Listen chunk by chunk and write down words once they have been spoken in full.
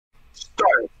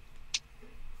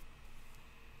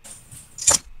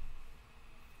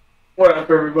What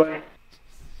up, everybody?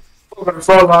 Welcome to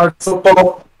Frontline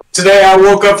football. Today I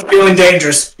woke up feeling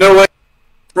dangerous. No way.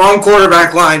 Wrong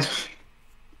quarterback line.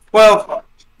 Well,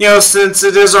 since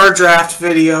it is our draft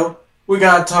video, we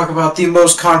gotta talk about the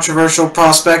most controversial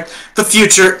prospect, the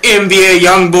future NBA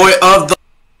young boy of the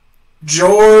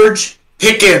George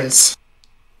Pickens.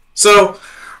 So,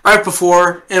 right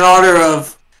before, in honor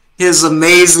of his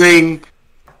amazing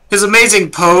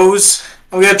pose,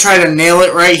 I'm gonna try to nail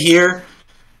it right here.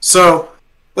 So,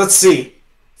 let's see.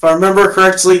 If I remember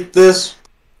correctly, this.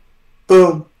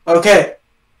 Boom. Okay.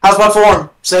 How's my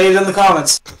form? Say it in the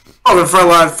comments. Welcome to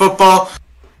Frontline football.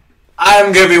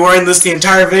 I'm going to be wearing this the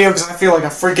entire video because I feel like a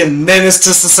freaking menace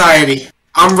to society.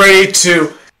 I'm ready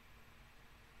to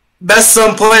mess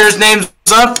some players' names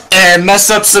up and mess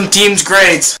up some teams'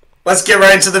 grades. Let's get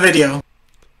right into the video.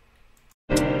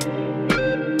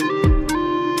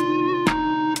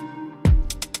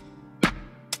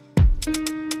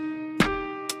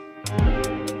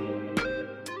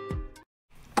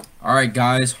 Alright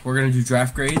guys, we're going to do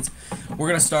draft grades. We're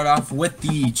going to start off with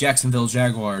the Jacksonville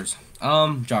Jaguars.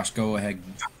 Josh, go ahead.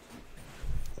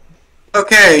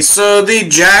 Okay, so the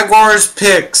Jaguars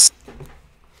picks.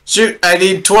 Shoot, I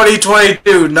need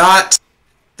 2022, not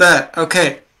that.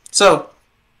 Okay, so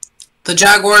the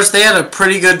Jaguars, they had a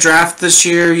pretty good draft this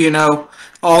year,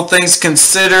 all things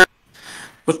considered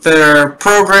with their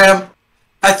program.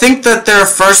 I think that their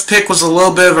first pick was a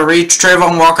little bit of a reach.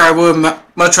 Trayvon Walker, I would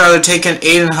much rather take an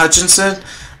Aiden Hutchinson.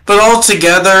 But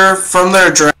altogether, from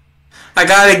their draft, I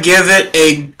gotta give it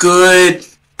a good,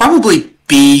 probably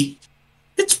B.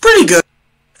 It's pretty good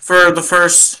for the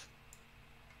first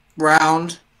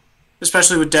round,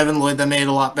 especially with Devin Lloyd that made it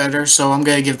a lot better. So I'm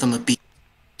gonna give them a B.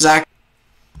 Zach?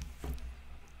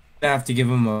 I have to give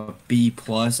him a B+.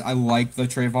 I like the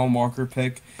Trayvon Walker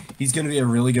pick. He's going to be a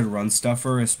really good run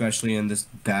stuffer, especially in this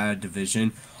bad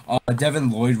division. Devin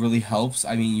Lloyd really helps.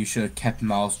 I mean, you should have kept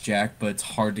Miles Jack, but it's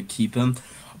hard to keep him.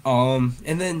 And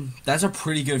then that's a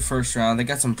pretty good first round. They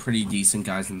got some pretty decent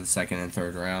guys in the second and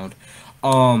third round.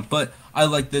 But I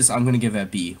like this. I'm going to give it a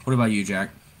B. What about you,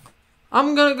 Jack?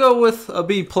 I'm going to go with a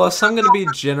B+. I'm going to be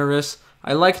generous.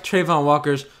 I like Trayvon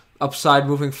Walker's upside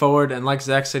moving forward, and like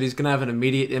Zach said, he's going to have an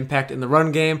immediate impact in the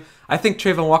run game. I think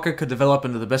Trayvon Walker could develop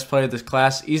into the best player of this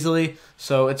class easily,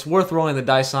 so it's worth rolling the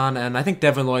dice on, and I think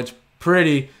Devin Lloyd's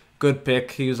pretty good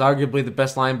pick. He was arguably the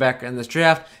best linebacker in this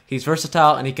draft. He's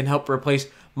versatile, and he can help replace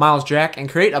Miles Jack and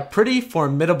create a pretty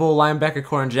formidable linebacker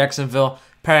core in Jacksonville,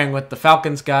 pairing with the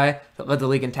Falcons guy that led the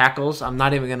league in tackles. I'm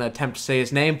not even going to attempt to say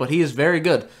his name, but he is very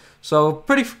good. So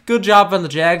pretty good job on the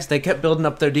Jags. They kept building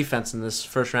up their defense in this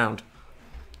first round.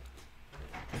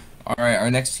 Alright, our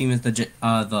next team is the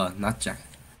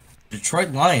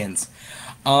Detroit Lions.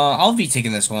 I'll be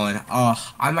taking this one.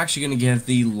 I'm actually going to give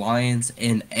the Lions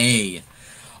an A.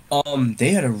 They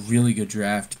had a really good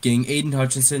draft, getting Aiden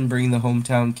Hutchinson, bringing the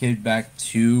hometown kid back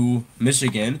to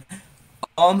Michigan.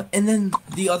 And then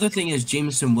the other thing is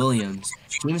Jameson Williams.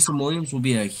 Jameson Williams will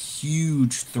be a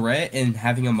huge threat, and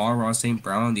having Amon-Ra St.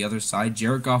 Brown on the other side,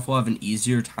 Jared Goff will have an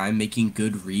easier time making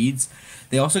good reads.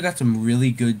 They also got some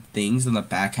really good things in the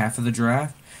back half of the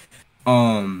draft.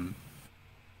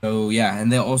 So yeah,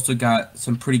 and they also got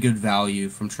some pretty good value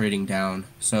from trading down.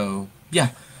 So yeah,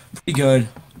 pretty good.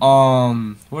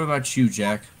 What about you,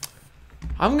 Jack?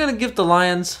 I'm going to give the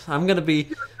Lions, I'm going to be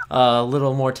a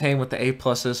little more tame with the A+,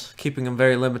 keeping them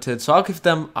very limited. So I'll give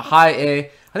them a high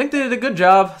A. I think they did a good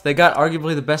job. They got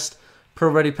arguably the best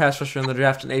pro-ready pass rusher in the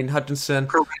draft in Aiden Hutchinson.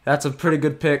 That's a pretty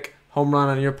good pick. Home run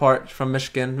on your part from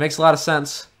Michigan. Makes a lot of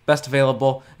sense. Best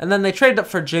available. And then they traded up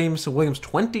for Jameson Williams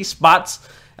 20 spots.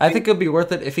 I think it'll be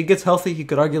worth it. If he gets healthy, he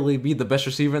could arguably be the best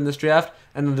receiver in this draft.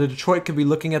 And the Detroit could be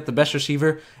looking at the best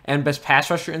receiver and best pass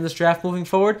rusher in this draft moving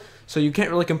forward. So you can't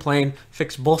really complain.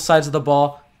 Fix both sides of the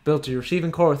ball. Built your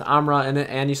receiving core with Amon-Ra in it,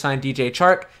 and you signed DJ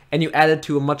Chark, and you added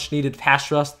to a much-needed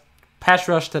pass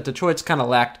rush that Detroit's kind of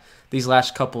lacked these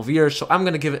last couple of years. So I'm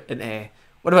going to give it an A.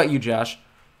 What about you, Josh?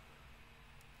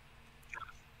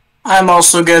 I'm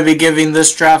also going to be giving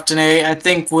this draft an A. I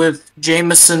think with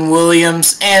Jameson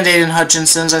Williams and Aiden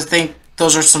Hutchinson's, I think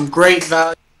those are some great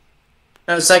value.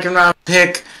 Second round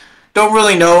pick. Don't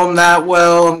really know him that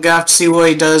well. I'm going to have to see what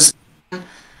he does.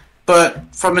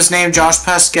 But from his name, Josh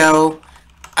Pascal,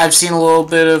 I've seen a little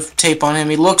bit of tape on him.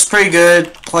 He looks pretty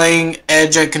good playing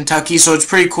edge at Kentucky, so it's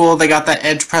pretty cool. They got that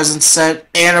edge presence set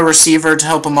and a receiver to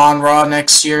help him on Raw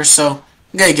next year. So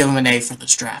I'm going to give him an A for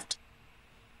this draft.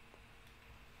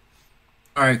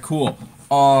 Alright, cool.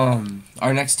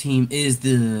 Our next team is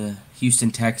the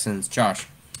Houston Texans. Josh.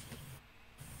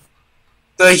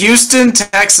 The Houston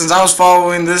Texans. I was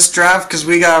following this draft because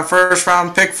we got a first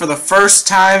round pick for the first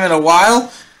time in a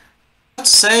while.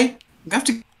 to say, I have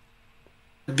to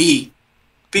B,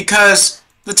 because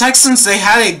the Texans, they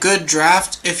had a good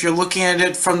draft if you're looking at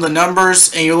it from the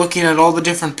numbers and you're looking at all the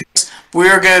different picks. We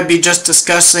are going to be just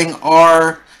discussing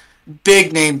our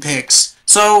big name picks.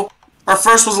 So our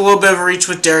first was a little bit of a reach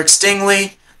with Derek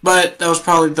Stingley, but that was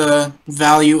probably the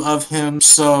value of him,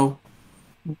 so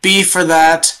B for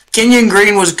that. Kenyon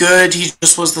Green was good. He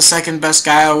just was the second best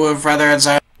guy. I would have rather had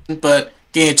Zion, but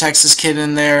getting a Texas kid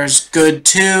in there is good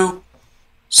too.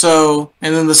 So,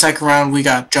 and then the second round, we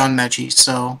got John Mechie.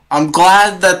 So, I'm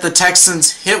glad that the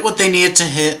Texans hit what they needed to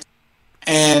hit,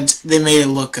 and they made it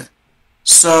look good.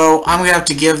 So, I'm going to have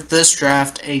to give this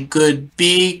draft a good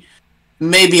B,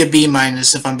 maybe a B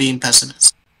minus if I'm being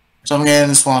pessimistic. So, I'm going to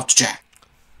hand this one off to Jack.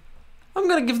 I'm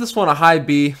going to give this one a high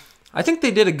B. I think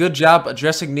they did a good job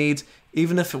addressing needs,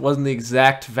 even if it wasn't the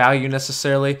exact value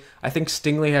necessarily. I think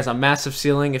Stingley has a massive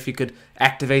ceiling if he could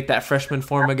activate that freshman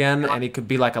form again, and he could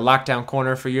be like a lockdown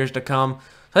corner for years to come.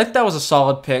 So I think that was a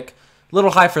solid pick. A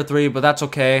little high for 3, but that's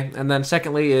okay. And then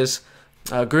secondly is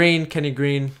Kenyon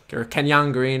Green.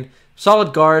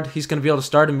 Solid guard. He's going to be able to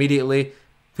start immediately.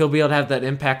 He'll be able to have that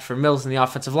impact for Mills in the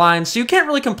offensive line. So you can't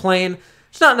really complain.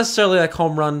 It's not necessarily like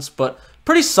home runs, but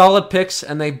pretty solid picks,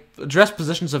 and they address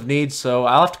positions of need, so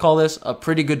I'll have to call this a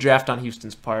pretty good draft on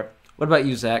Houston's part. What about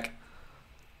you, Zach?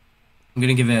 I'm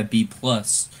gonna give it a B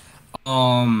plus.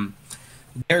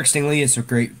 Derek Stingley is a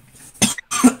great.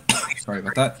 Sorry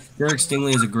about that. Derek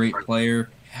Stingley is a great player.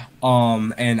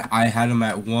 And I had him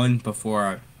at 1 before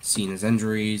I seen his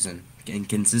injuries and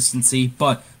inconsistency,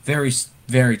 but very,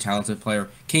 very talented player.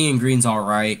 Kenyon Green's all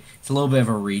right. It's a little bit of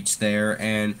a reach there,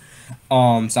 and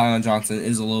Zion Johnson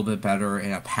is a little bit better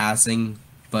in a passing,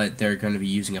 but they're going to be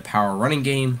using a power running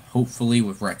game, hopefully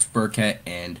with Rex Burkhead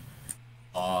and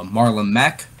Marlon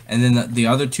Mack. And then the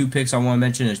other 2 picks I want to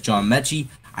mention is John Mechie.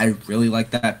 I really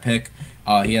like that pick.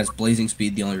 He has blazing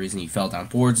speed. The only reason he fell down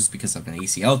boards is because of an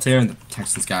ACL tear, and the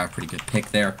Texans got a pretty good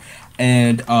pick there.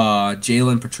 And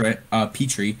Jalen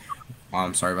Petrie,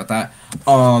 I'm sorry about that.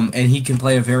 And he can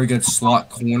play a very good slot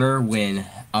corner when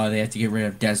they have to get rid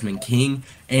of Desmond King,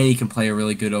 and he can play a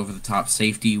really good over-the-top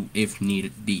safety if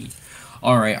needed be.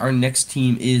 All right, our next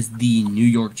team is the New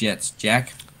York Jets.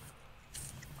 Jack?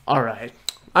 All right.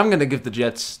 I'm going to give the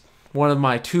Jets one of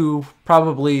my 2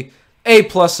 probably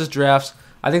A-pluses drafts.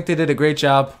 I think they did a great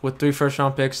job with 3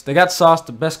 first-round picks. They got Sauce,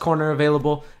 the best corner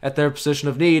available at their position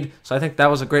of need, so I think that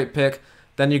was a great pick.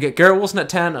 Then you get Garrett Wilson at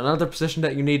 10, another position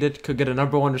that you needed. Could get a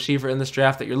number 1 receiver in this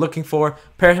draft that you're looking for.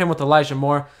 Pair him with Elijah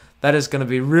Moore. That is going to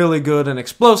be really good and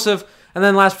explosive. And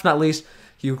then last but not least,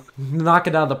 you knock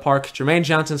it out of the park. Jermaine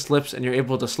Johnson slips, and you're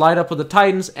able to slide up with the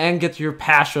Titans and get your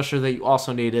pass rusher that you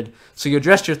also needed. So you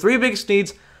addressed your 3 biggest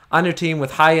needs on your team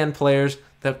with high-end players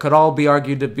that could all be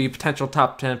argued to be potential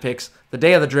top 10 picks the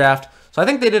day of the draft. So I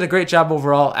think they did a great job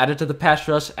overall, added to the pass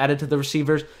rush, added to the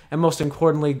receivers, and most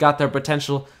importantly, got their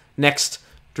potential next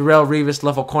Darrelle Revis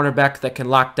level cornerback that can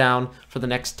lock down for the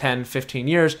next 10, 15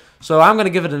 years. So I'm going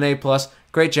to give it an A+.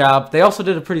 Great job. They also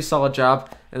did a pretty solid job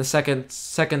in the second,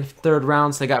 third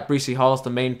rounds. They got Breece Hall as the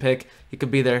main pick. He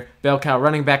could be their bell cow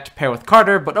running back to pair with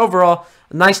Carter. But overall,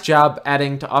 a nice job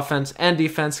adding to offense and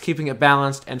defense, keeping it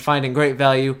balanced, and finding great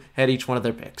value at each one of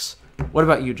their picks. What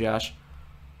about you, Josh?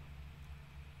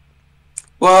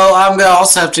 Well, I'm going to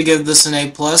also have to give this an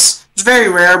A+. It's very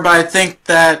rare, but I think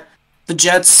that the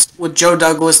Jets, with Joe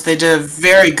Douglas, they did a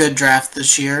very good draft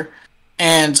this year.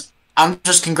 And I'm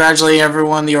just congratulating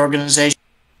everyone in the organization.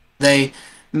 They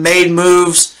made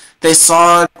moves. They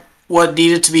saw what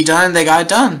needed to be done, and they got it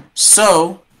done.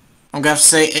 So, I'm going to have to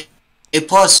say A+.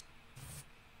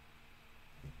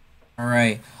 All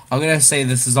right. I'm going to say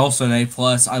this is also an A+.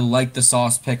 I like the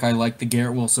Sauce pick. I like the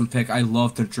Garrett Wilson pick. I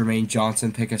love the Jermaine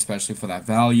Johnson pick, especially for that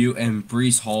value. And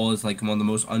Breece Hall is like one of the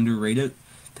most underrated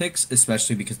picks,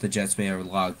 especially because the Jets may have a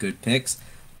lot of good picks.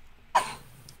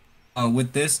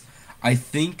 With this, I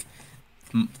think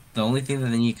the only thing that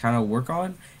they need to kind of work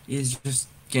on is just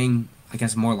getting, I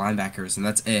guess, more linebackers, and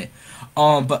that's it.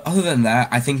 But other than that,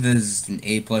 I think this is an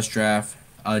A+ draft.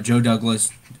 Joe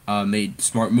Douglas made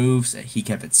smart moves. He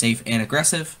kept it safe and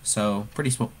aggressive, so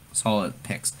pretty solid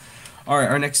picks. All right,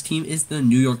 our next team is the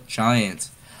New York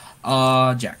Giants.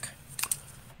 Jack.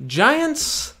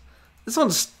 Giants, this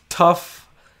one's tough.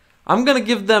 I'm going to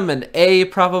give them an A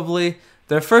probably.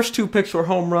 Their first 2 picks were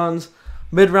home runs.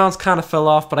 Mid-rounds kind of fell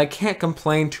off, but I can't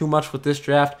complain too much with this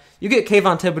draft. You get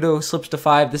Kayvon Thibodeau, who slips to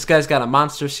 5. This guy's got a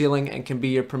monster ceiling and can be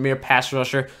your premier pass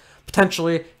rusher.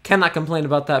 Potentially, cannot complain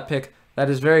about that pick. That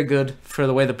is very good for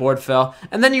the way the board fell.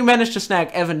 And then you managed to snag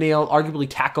Evan Neal, arguably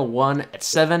tackle 1 at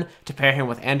 7, to pair him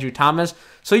with Andrew Thomas.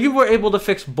 So you were able to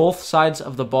fix both sides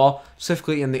of the ball,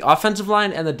 specifically in the offensive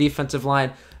line and the defensive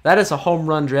line. That is a home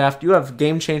run draft. You have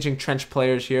game-changing trench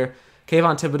players here.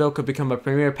 Kayvon Thibodeau could become a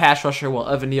premier pass rusher, while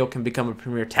Evan Neal can become a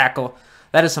premier tackle.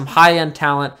 That is some high-end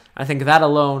talent. I think that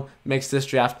alone makes this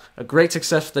draft a great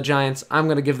success for the Giants. I'm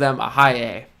going to give them a high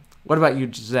A. What about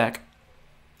you, Zach?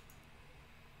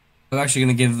 I'm actually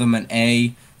going to give them an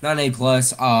A, not an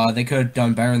A+. They could have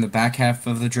done better in the back half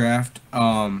of the draft,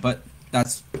 but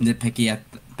that's nitpicky at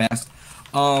best.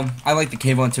 I like the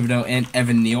Kayvon Thibodeau and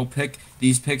Evan Neal pick.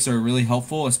 These picks are really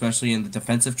helpful, especially in the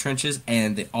defensive trenches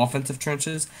and the offensive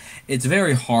trenches. It's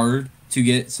very hard to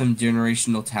get some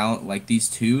generational talent like these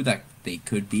two that they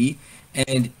could be,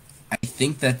 and I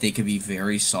think that they could be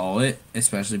very solid,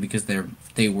 especially because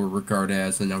they were regarded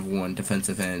as the #1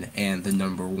 defensive end and the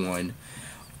 #1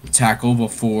 tackle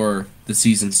before the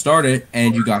season started,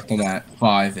 and you got them at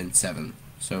 5 and 7.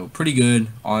 So pretty good,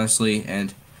 honestly.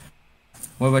 And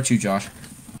what about you, Josh?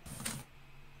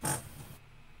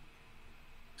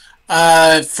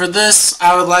 For this,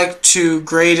 I would like to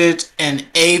grade it an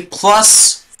A+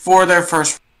 for their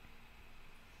first.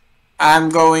 I'm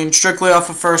going strictly off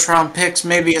of first round picks,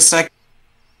 maybe a second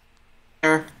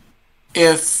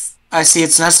if I see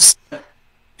it's necessary.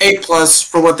 A+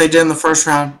 for what they did in the first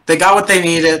round. They got what they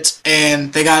needed,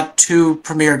 and they got 2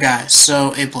 premier guys,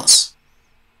 so A+.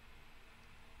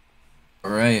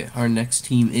 All right, our next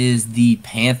team is the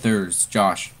Panthers.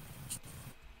 Josh.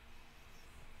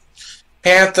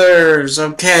 Panthers,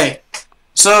 okay.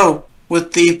 So,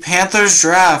 with the Panthers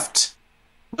draft,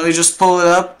 let me just pull it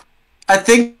up. I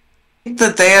think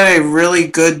that they had a really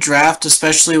good draft,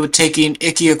 especially with taking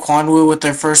Ike Ekwonu with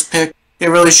their first pick. It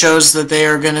really shows that they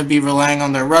are going to be relying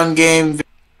on their run game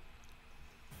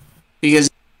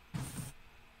because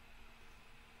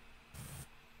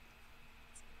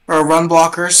or a run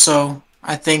blocker, so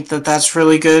I think that that's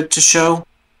really good to show.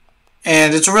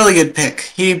 And it's a really good pick.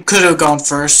 He could have gone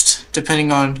first,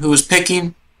 depending on who was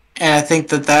picking, and I think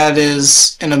that that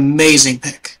is an amazing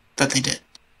pick that they did.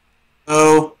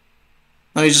 So,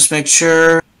 let me just make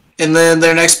sure. And then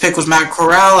their next pick was Matt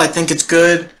Corral. I think it's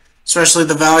good, especially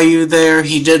the value there.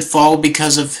 He did fall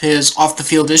because of his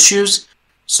off-the-field issues,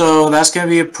 so that's going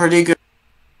to be a pretty good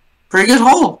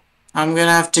haul. I'm going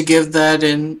to have to give that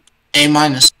an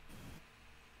A-.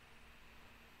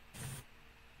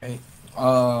 Okay. Who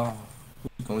are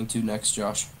we going to next,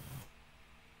 Josh?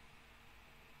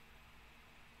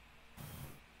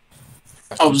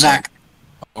 Oh, Zach.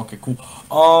 Okay, cool.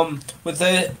 With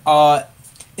it,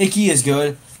 Icky is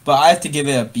good, but I have to give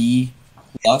it a B+.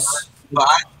 It's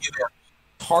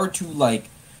hard to like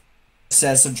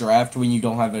assess a draft when you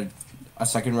don't have a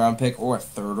second round pick or a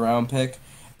third round pick.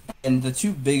 And the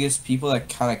two biggest people that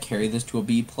kind of carry this to a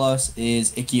B+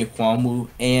 is Ike Ekwonu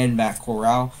and Matt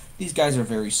Corral. These guys are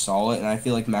very solid, and I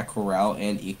feel like Matt Corral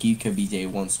and Ike could be day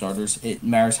 1 starters. It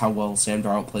matters how well Sam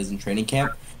Darnold plays in training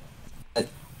camp. But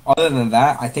other than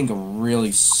that, I think a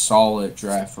really solid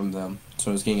draft from them.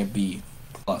 So it's getting a B+.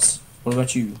 What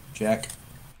about you, Jack?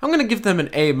 I'm going to give them an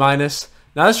A-.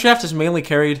 Now, this draft is mainly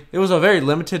carried. It was a very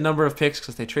limited number of picks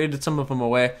because they traded some of them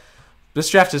away. This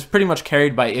draft is pretty much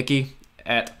carried by Icky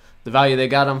at the value they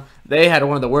got him. They had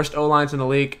one of the worst O-lines in the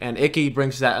league, and Icky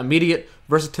brings that immediate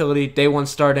versatility, day 1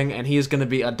 starting, and he is going to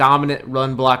be a dominant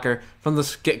run blocker from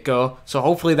the get-go. So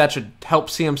hopefully that should help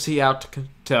CMC out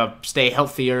to stay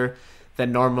healthier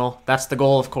than normal. That's the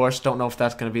goal, of course. Don't know if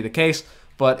that's going to be the case,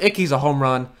 but Icky's a home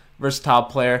run, versatile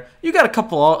player. You got a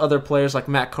couple other players like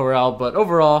Matt Corral, but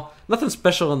overall, nothing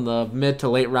special in the mid to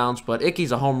late rounds, but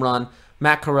Icky's a home run.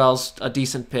 Matt Corral's a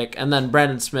decent pick, and then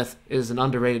Brandon Smith is an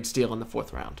underrated steal in the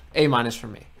 4th round. A- for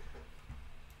me.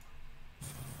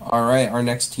 All right, our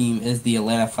next team is the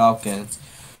Atlanta Falcons.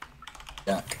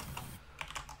 Jack.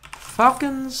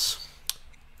 Falcons,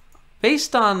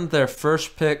 based on their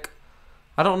first pick,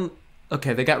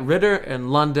 okay, they got Ritter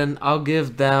and London. I'll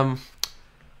give them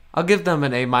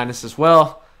an A- as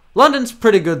well. London's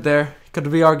pretty good there.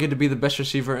 Could be argued to be the best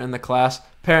receiver in the class.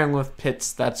 Pairing with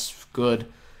Pitts, that's good.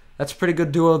 That's a pretty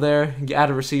good duo there. You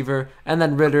add a receiver, and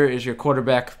then Ritter is your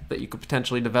quarterback that you could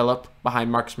potentially develop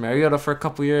behind Marcus Mariota for a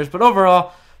couple years. But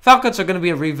overall, Falcons are going to be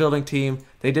a rebuilding team.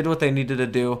 They did what they needed to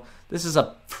do. This is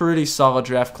a pretty solid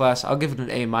draft class. I'll give it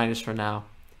an A- for now.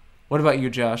 What about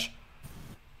you, Josh?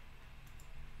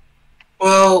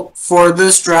 Well, for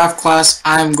this draft class,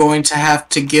 I'm going to have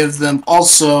to give them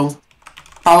also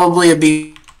probably a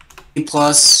B+.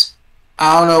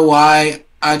 I don't know why.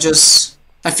 I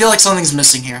feel like something's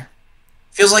missing here.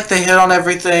 Feels like they hit on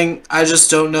everything. I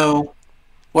just don't know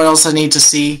what else I need to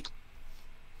see.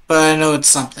 but I know it's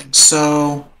something.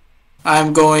 So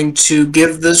I'm going to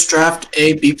give this draft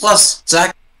a B plus.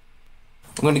 Zach?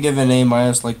 I'm going to give it an A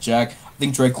minus like Jack. I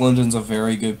think Drake London's a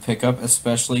very good pickup,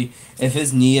 especially if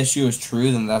his knee issue is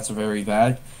true, then that's very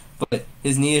bad. But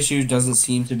his knee issue doesn't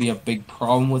seem to be a big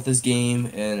problem with his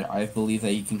game, and I believe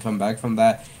that he can come back from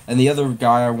that. And the other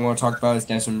guy I want to talk about is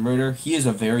Desmond Ritter. He is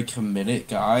a very committed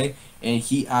guy, and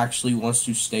he actually wants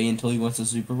to stay until he wins the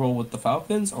Super Bowl with the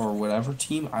Falcons or whatever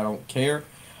team. I don't care.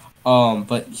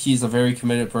 But he's a very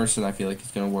committed person. I feel like he's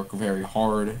going to work very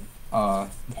hard,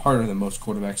 harder than most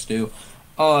quarterbacks do.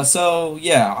 So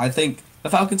yeah, I think the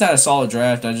Falcons had a solid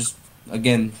draft. I just,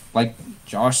 again, like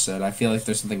Josh said, I feel like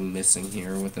there's something missing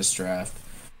here with this draft.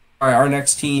 All right, our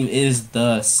next team is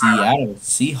the Seattle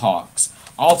Seahawks.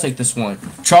 I'll take this one.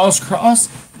 Charles Cross,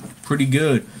 pretty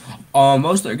good.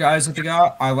 Most of the guys that they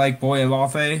got, I like Boye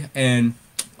Mafe, and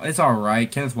it's all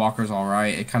right. Kenneth Walker's all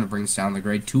right. It kind of brings down the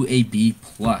grade to a B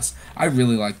plus. I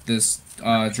really like this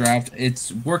draft.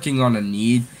 It's working on a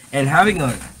need, and having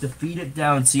a defeated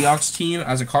down Seahawks team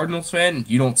as a Cardinals fan,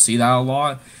 you don't see that a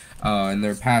lot in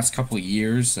their past couple of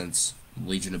years since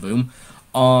Legion of Boom.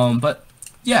 But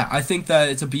yeah, I think that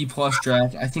it's a B plus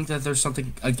draft. I think that there's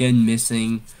something again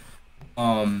missing.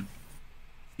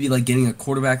 Be like getting a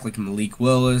quarterback like Malik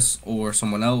Willis or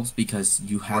someone else because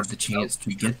you had the chance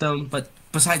to get them. But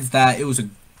besides that, it was a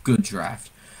good draft.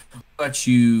 What about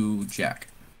you, Jack?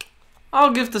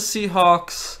 I'll give the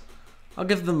Seahawks, I'll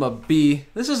give them a B.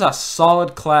 This is a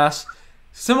solid class.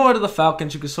 Similar to the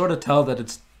Falcons, you can sort of tell that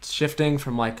it's shifting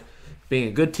from like being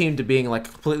a good team to being like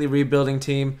a completely rebuilding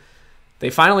team. They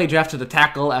finally drafted a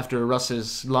tackle after Russ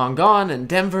is long gone in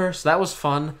Denver, so that was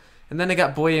fun. And then they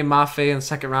got Boye Mafe in the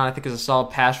second round, I think is a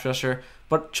solid pass rusher.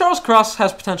 But Charles Cross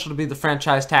has potential to be the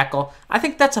franchise tackle. I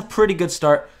think that's a pretty good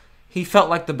start. He felt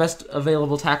like the best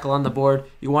available tackle on the board.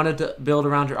 You wanted to build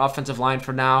around your offensive line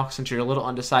for now, since you're a little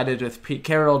undecided with Pete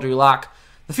Carroll, Drew Lock.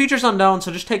 The future's unknown,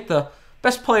 so just take the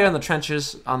best player in the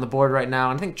trenches on the board right now.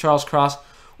 And I think Charles Cross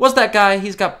was that guy.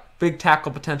 He's got big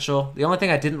tackle potential. The only thing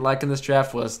I didn't like in this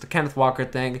draft was the Kenneth Walker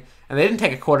thing. And they didn't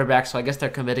take a quarterback, so I guess they're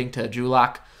committing to Drew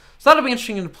Lock. So that'll be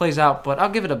interesting if it plays out, but I'll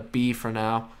give it a B for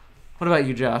now. What about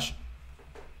you, Josh?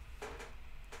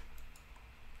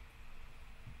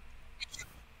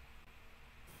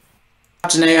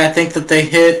 Today, I think that they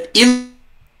hit, even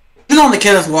on the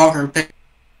Kenneth Walker pick.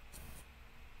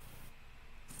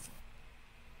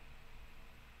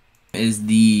 Is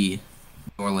the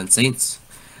New Orleans Saints.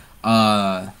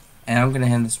 And I'm going to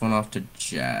hand this one off to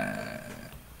Jack.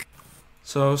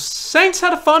 So, Saints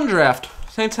had a fun draft.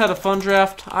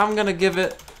 I'm going to give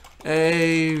it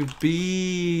a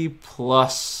B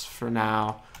plus for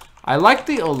now. I like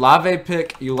the Olave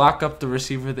pick. You lock up the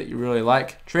receiver that you really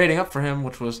like. Trading up for him,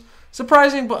 which was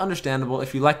surprising but understandable.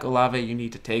 If you like Olave, you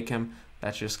need to take him.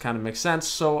 That just kind of makes sense.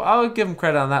 So I'll give him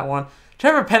credit on that one.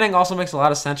 Trevor Penning also makes a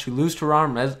lot of sense. You lose to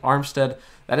Armstead.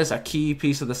 That is a key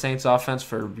piece of the Saints offense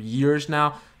for years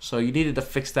now. So you needed to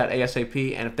fix that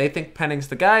ASAP. And if they think Penning's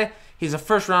the guy, he's a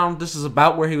first round. This is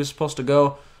about where he was supposed to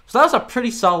go. So that was a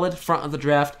pretty solid front of the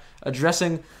draft,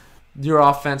 addressing your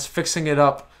offense, fixing it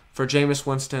up for Jameis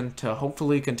Winston to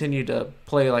hopefully continue to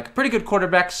play like a pretty good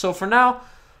quarterback. So for now,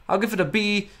 I'll give it a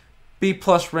B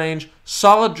plus range.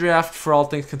 Solid draft for all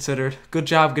things considered. Good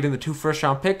job getting the 2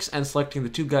 first-round picks and selecting the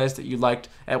 2 guys that you liked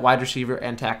at wide receiver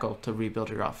and tackle to rebuild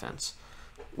your offense.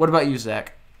 What about you,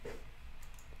 Zach?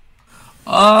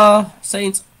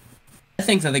 Saints, I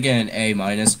think that they get an A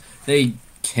minus. They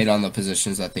hit on the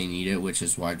positions that they needed, which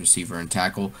is wide receiver and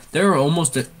tackle. They're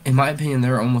almost, in my opinion,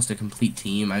 they're almost a complete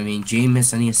team. I mean,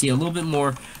 Jameis, I need to see a little bit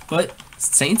more, but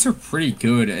Saints are pretty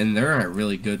good, and they're in a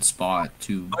really good spot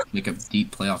to make a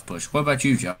deep playoff push. What about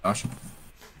you, Josh?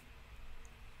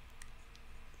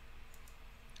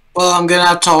 Well, I'm going to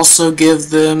have to also give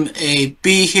them a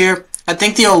B here. I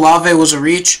think the Olave was a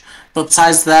reach, but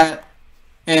besides that,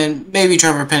 and maybe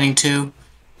Trevor Penning too,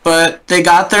 but they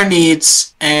got their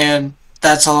needs, and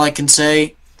that's all I can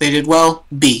say. They did well.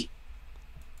 B.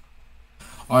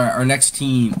 All right, our next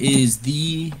team is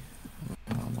the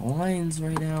Lions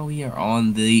right now. We are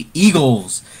on the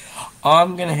Eagles.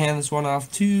 I'm going to hand this one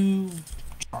off to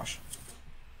Josh.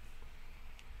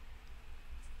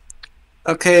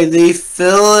 Okay, the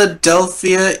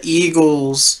Philadelphia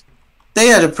Eagles. They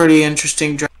had a pretty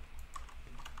interesting draft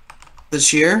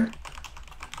this year.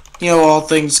 You know, all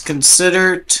things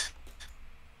considered.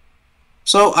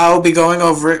 So I will be going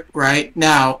over it right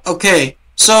now. Okay,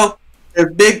 so their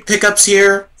big pickups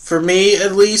here, for me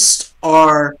at least,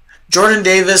 are Jordan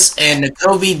Davis and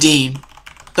Nakobe Dean.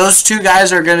 Those 2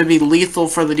 guys are going to be lethal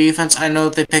for the defense. I know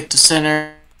that they picked a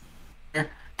center. Don't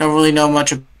really know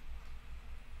much about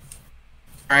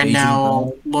right AJ now. Brown.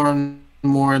 I'll learn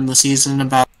more in the season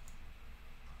about.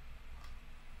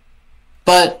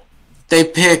 But they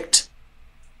picked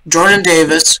Jordan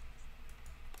Davis.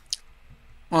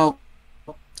 Well,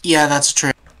 yeah, that's a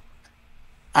trade.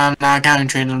 I'm not counting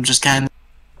trade. I'm just counting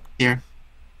here.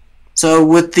 So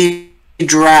with the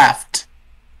draft,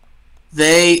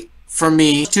 for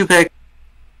me, two pick.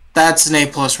 That's an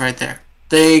A+ right there.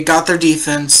 They got their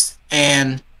defense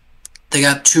and they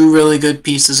got two really good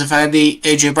pieces. If I had the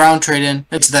AJ Brown trade in,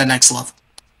 it's that next level.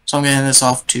 So I'm getting this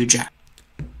off to Jack.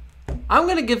 I'm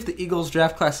going to give the Eagles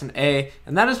draft class an A,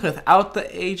 and that is without the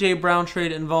A.J. Brown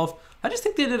trade involved. I just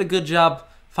think they did a good job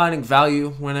finding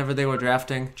value whenever they were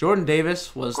drafting. Jordan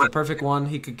Davis was the perfect one.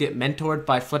 He could get mentored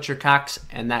by Fletcher Cox,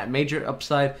 and that major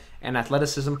upside and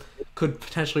athleticism could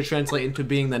potentially translate into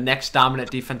being the next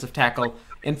dominant defensive tackle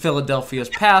in Philadelphia's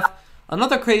path.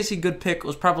 Another crazy good pick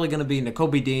was probably going to be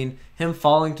Nakobe Dean, him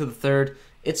falling to the third.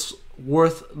 It's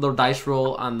worth the dice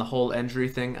roll on the whole injury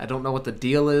thing. I don't know what the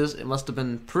deal is. It must have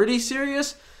been pretty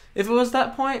serious if it was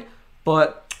that point,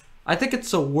 but I think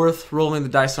it's worth rolling the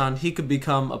dice on. He could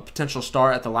become a potential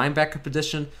star at the linebacker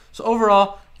position. So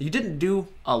overall, you didn't do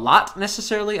a lot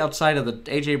necessarily outside of the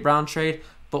A.J. Brown trade,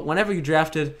 but whenever you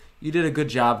drafted, you did a good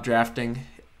job drafting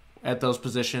at those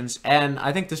positions. And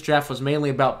I think this draft was mainly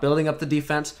about building up the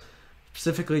defense,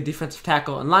 specifically defensive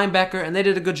tackle and linebacker, and they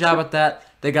did a good job at that.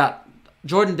 They got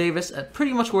Jordan Davis at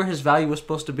pretty much where his value was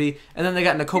supposed to be, and then they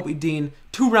got Nakobe Dean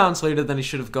 2 rounds later than he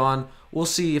should have gone. We'll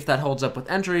see if that holds up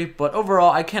with injury, but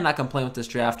overall, I cannot complain with this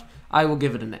draft. I will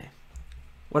give it an A.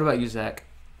 What about you, Zach?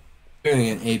 Giving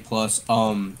an A+.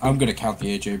 I'm gonna count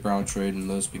the AJ Brown trade in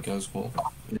this because, well,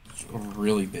 it's a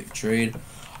really big trade.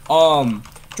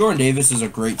 Jordan Davis is a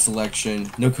great selection.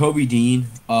 Nakobe Dean,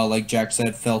 like Jack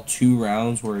said, fell 2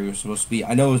 rounds where he was supposed to be.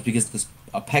 I know it was because of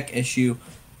a pec issue,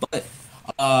 but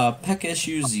pec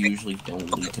issues usually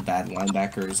don't lead to bad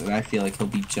linebackers, and I feel like he'll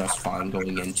be just fine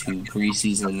going into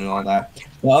preseason and all that.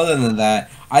 But other than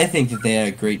that, I think that they had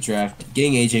a great draft.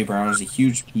 Getting AJ Brown is a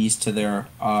huge piece to their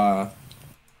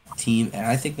team, and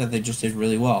I think that they just did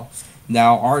really well.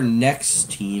 Now, our next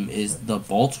team is the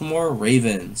Baltimore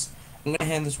Ravens. I'm going to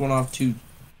hand this one off to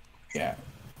Jack.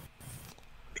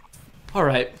 All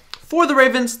right. For the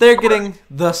Ravens, they're getting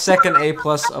the second A+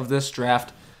 of this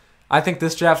draft. I think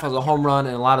this draft was a home run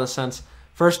in a lot of sense.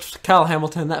 First, Kyle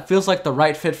Hamilton. That feels like the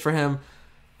right fit for him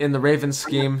in the Ravens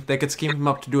scheme. They could scheme him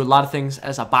up to do a lot of things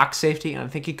as a box safety, and I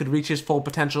think he could reach his full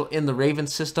potential in the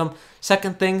Ravens system.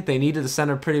 Second thing, they needed a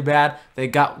center pretty bad. They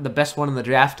got the best one in the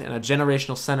draft and a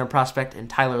generational center prospect in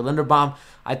Tyler Linderbaum.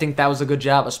 I think that was a good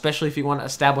job, especially if you want to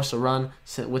establish a run.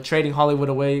 So with trading Hollywood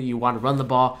away, you want to run the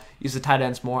ball, use the tight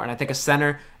ends more, and I think a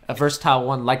center, a versatile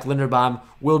one like Linderbaum,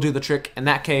 will do the trick in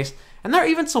that case. And there are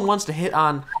even some ones to hit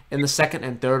on in the second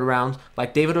and third round,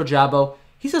 like David Ojabo.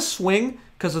 He's a swing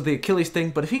because of the Achilles thing,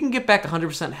 but if he can get back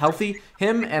 100% healthy,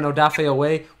 him and Odafe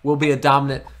Owe will be a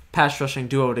dominant pass rushing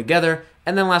duo together.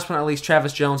 And then last but not least,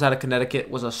 Travis Jones out of Connecticut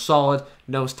was a solid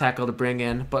nose tackle to bring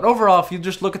in. But overall, if you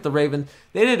just look at the Ravens,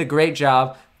 they did a great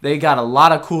job. They got a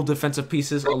lot of cool defensive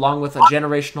pieces along with a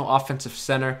generational offensive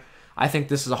center. I think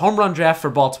this is a home run draft for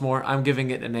Baltimore. I'm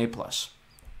giving it an A+.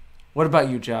 What about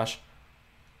you, Josh?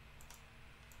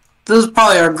 This is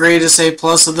probably our greatest A+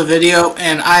 of the video,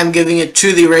 and I'm giving it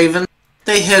to the Ravens.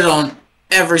 They hit on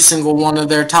every single one of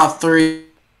their top 3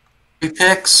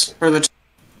 picks, or the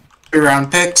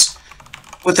 3-round picks,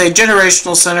 with a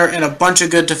generational center and a bunch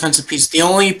of good defensive pieces. The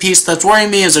only piece that's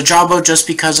worrying me is Ojabo just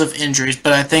because of injuries,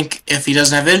 but I think if he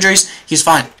doesn't have injuries, he's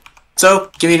fine. So,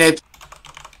 give me an A+.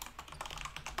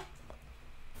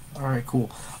 Alright, cool.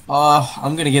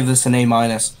 I'm gonna give this an A-.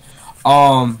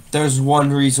 There's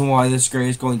one reason why this grade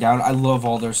is going down. I love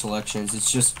all their selections.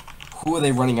 It's just, who are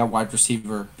they running at wide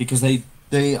receiver? Because I'm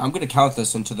gonna count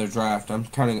this into their draft. I'm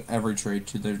counting every trade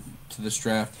to this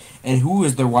draft. And who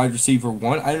is their wide receiver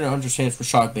 1? I don't understand it's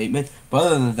Rashad Bateman, but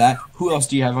other than that, who else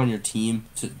do you have on your team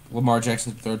to Lamar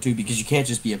Jackson to throw to? Because you can't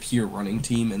just be a pure running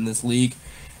team in this league,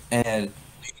 and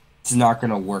it's not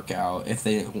gonna work out if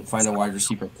they don't find a wide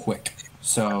receiver quick.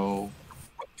 So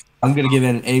I'm going to give it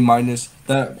an A-.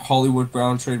 That Hollywood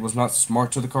Brown trade was not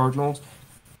smart to the Cardinals.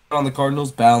 On the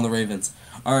Cardinals, bad on the Ravens.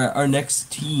 Alright, our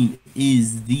next team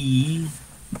is the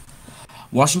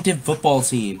Washington football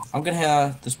team. I'm going to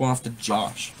hand this one off to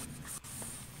Josh.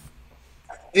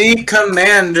 The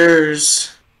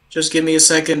Commanders. Just give me a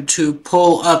second to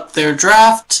pull up their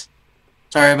draft.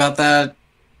 Sorry about that.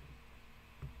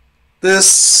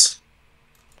 This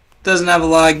doesn't have a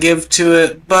lot of give to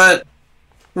it, but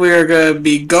we're going to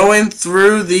be going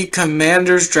through the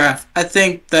Commanders draft. I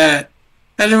think that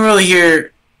I didn't really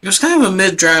hear. It was kind of a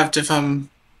mid-draft if I'm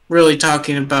really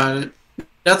talking about it.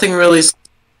 Nothing really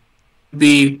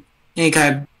be any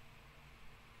kind of,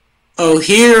 oh,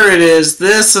 here it is.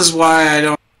 This is why I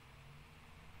don't.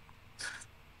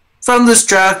 From this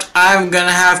draft, I'm going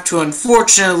to have to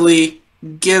unfortunately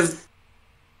give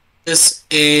this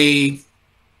a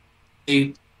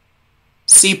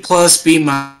C plus B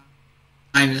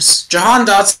minus. Jahan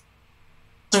Dotson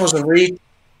was a reach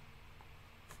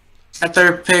at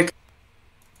third pick.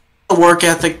 Work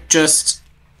ethic just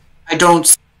I don't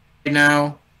see right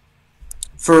now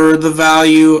for the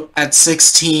value at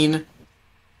 16.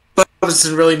 But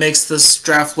Robinson really makes this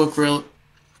draft look real,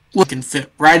 look and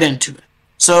fit right into it.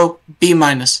 So B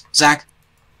minus. Zach.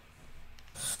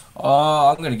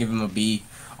 I'm gonna give him a B.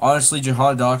 Honestly,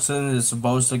 Jahan Dotson is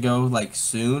supposed to go like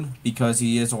soon because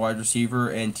he is a wide receiver,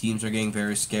 and teams are getting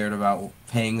very scared about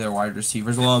paying their wide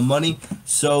receivers a lot of money.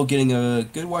 So getting a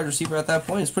good wide receiver at that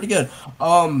point is pretty good.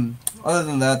 Other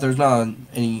than that, there's not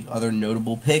any other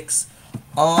notable picks.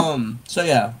 So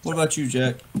yeah, what about you,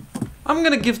 Jack? I'm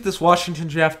going to give this Washington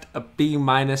draft a B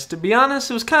minus. To be honest,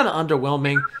 it was kind of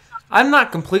underwhelming. I'm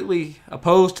not completely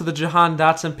opposed to the Jahan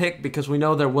Dotson pick because we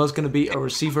know there was going to be a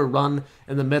receiver run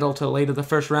in the middle to late of the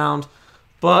first round.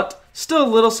 But still a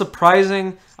little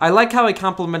surprising. I like how he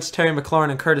complements Terry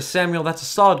McLaurin and Curtis Samuel. That's a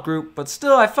solid group, but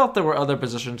still I felt there were other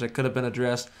positions that could have been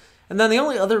addressed. And then the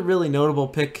only other really notable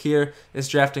pick here is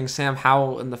drafting Sam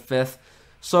Howell in the 5th.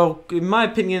 So, in my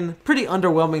opinion, pretty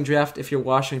underwhelming draft if you're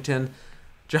Washington.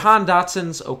 Jahan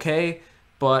Dotson's okay,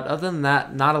 but other than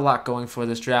that, not a lot going for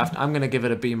this draft. I'm going to give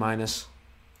it a B minus.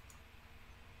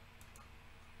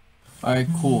 All right,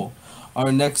 cool.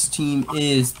 Our next team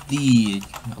is the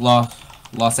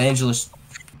Los Angeles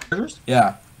Chargers.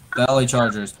 Yeah, the LA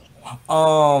Chargers.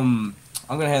 I'm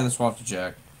gonna hand this off to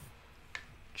Jack.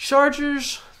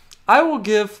 Chargers, I will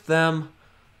give them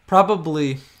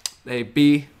probably a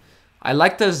B. I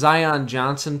like the Zion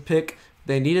Johnson pick.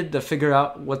 They needed to figure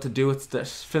out what to do with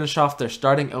this, finish off their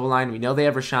starting O-line. We know they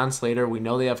have Rashawn Slater. We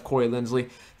know they have Corey Linsley.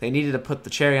 They needed to put the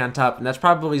cherry on top, and that's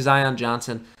probably Zion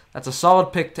Johnson. That's a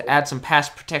solid pick to add some pass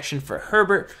protection for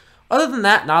Herbert. Other than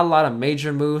that, not a lot of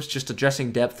major moves, just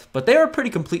addressing depth. But they were a pretty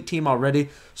complete team already,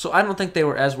 so I don't think they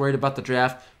were as worried about the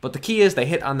draft. But the key is they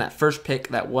hit on that first pick,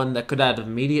 that one that could have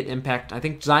immediate impact. I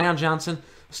think Zion Johnson,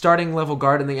 starting level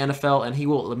guard in the NFL, and he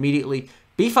will immediately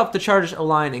beef up the Chargers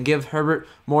O-line and give Herbert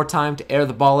more time to air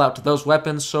the ball out to those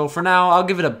weapons. So for now, I'll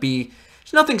give it a B.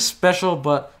 It's nothing special,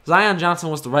 but Zion Johnson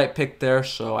was the right pick there,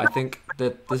 so I think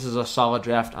that this is a solid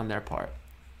draft on their part.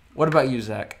 What about you,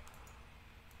 Zach?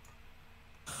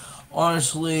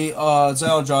 Honestly,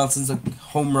 Zion Johnson's a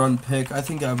home run pick. I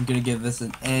think I'm gonna give this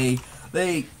an A.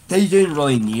 They didn't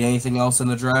really need anything else in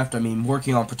the draft. I mean,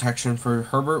 working on protection for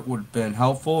Herbert would have been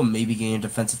helpful, and maybe getting a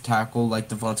defensive tackle like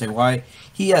Devontae White.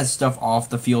 He has stuff off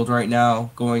the field right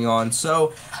now going on,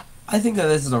 so I think that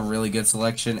this is a really good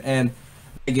selection. And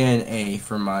again, A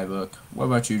for my book. What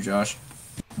about you, Josh?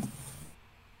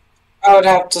 I would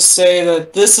have to say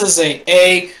that this is a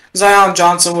A. Zion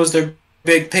Johnson was their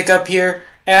big pickup here,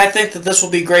 and I think that this will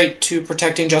be great to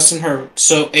protecting Justin Herbert.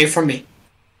 So A for me.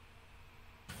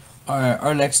 Alright,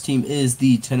 our next team is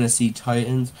the Tennessee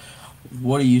Titans.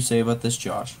 What do you say about this,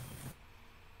 Josh?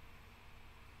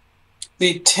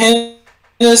 The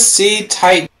Tennessee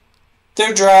Titans.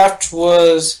 Their draft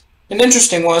was an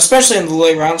interesting one, especially in the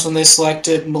late rounds when they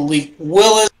selected Malik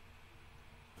Willis.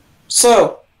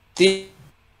 So, the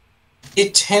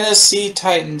Tennessee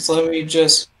Titans, let me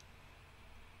just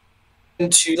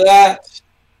into that.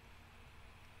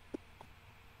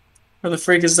 Where the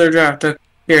freak is their draft? Okay,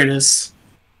 here it is.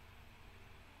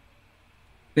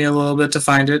 Need a little bit to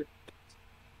find it.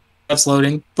 That's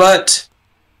loading. But,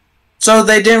 so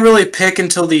they didn't really pick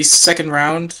until the second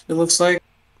round, it looks like.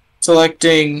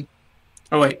 Selecting,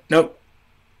 oh wait, nope.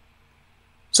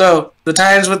 So, the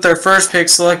Titans with their first pick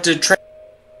selected Trey.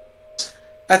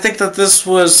 I think that this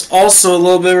was also a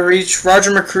little bit of a reach.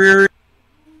 Roger McCreary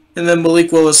and then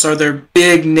Malik Willis are their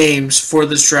big names for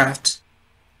this draft.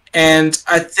 And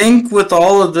I think with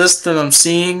all of this that I'm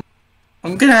seeing,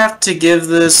 I'm going to have to give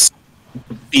this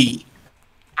a B.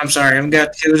 I'm sorry, I'm going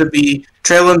to give it a B.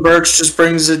 Traylon Burks just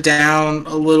brings it down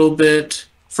a little bit.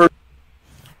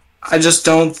 I just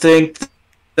don't think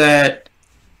that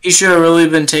he should have really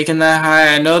been taken that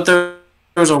high. I know there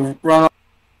was a run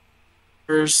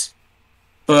off,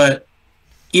 but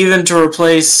even to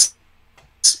replace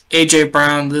A.J.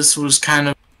 Brown, this was kind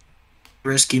of a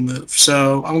risky move.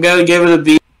 So I'm going to give it a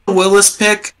B. Willis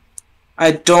pick,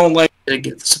 I don't like to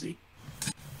give this a B.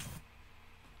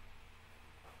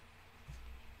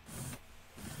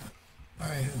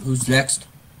 Alright, who's next?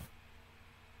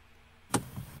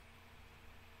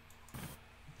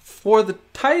 For the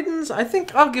Titans, I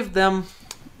think I'll give them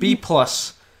B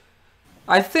plus.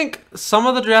 I think some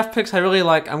of the draft picks I really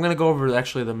like. I'm going to go over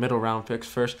actually the middle round picks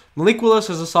first. Malik Willis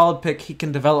is a solid pick. He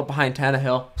can develop behind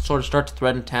Tannehill, sort of start to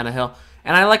threaten Tannehill.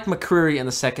 And I like McCreary in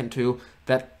the second, too.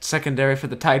 That secondary for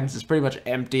the Titans is pretty much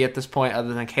empty at this point,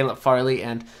 other than Caleb Farley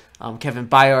and Kevin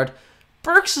Byard.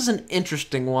 Burks is an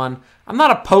interesting one. I'm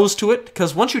not opposed to it,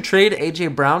 because once you trade A.J.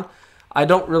 Brown, I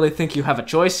don't really think you have a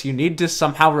choice. You need to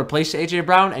somehow replace A.J.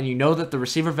 Brown, and you know that the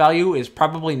receiver value is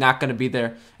probably not going to be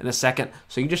there in the second,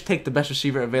 so you just take the best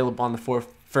receiver available on the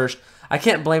first. I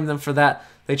can't blame them for that.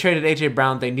 They traded A.J.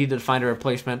 Brown. They needed to find a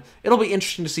replacement. It'll be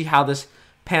interesting to see how this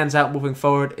pans out moving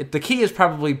forward. The key is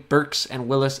probably Burks and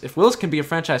Willis. If Willis can be a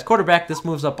franchise quarterback, this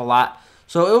moves up a lot.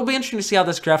 So it will be interesting to see how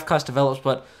this draft class develops,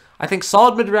 but I think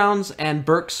solid mid-rounds and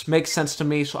Burks makes sense to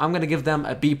me, so I'm going to give them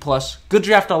a B+. Good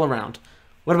draft all around.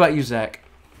 What about you, Zach?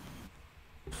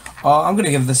 I'm going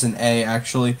to give this an A,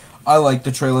 actually. I like the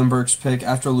Traylon Burks pick.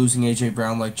 After losing A.J.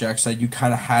 Brown, like Jack said, you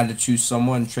kind of had to choose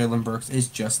someone. Traylon Burks is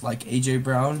just like A.J.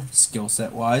 Brown, skill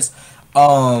set-wise.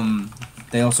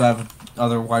 They also have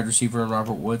other wide receiver in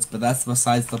Robert Woods, but that's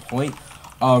besides the point.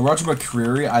 Roger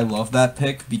McCreary, I love that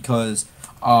pick because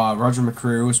Roger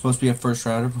McCreary was supposed to be a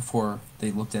first-rounder before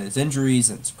they looked at his injuries,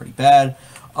 and it's pretty bad.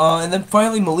 And then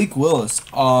finally, Malik Willis,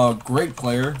 great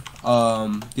player.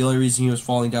 The only reason he was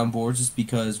falling down boards is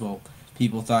because, well,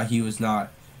 people thought he was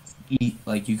not,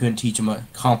 like, you couldn't teach him a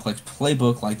complex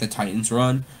playbook like the Titans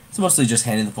run. It's mostly just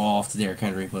handing the ball off to Derrick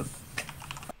Henry, but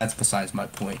that's besides my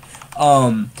point.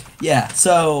 Yeah,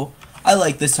 so I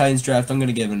like this Titans draft. I'm going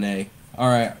to give it an A.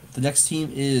 Alright, the next team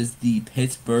is the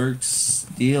Pittsburgh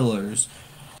Steelers.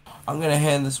 I'm going to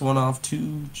hand this one off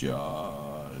to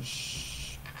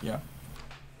Josh. Yeah.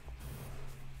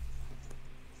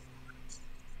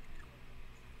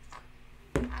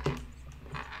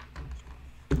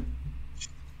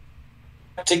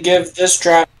 To give this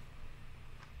draft,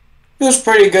 it was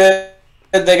pretty good.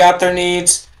 They got their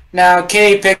needs. Now,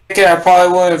 Kenny Pickett, I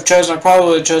probably would have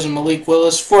chosen Malik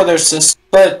Willis for their system,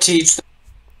 but teach them.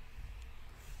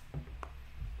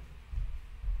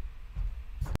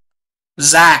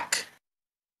 Zach.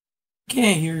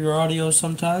 Can't hear your audio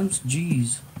sometimes.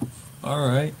 Jeez.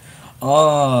 Alright.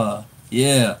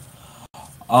 Yeah.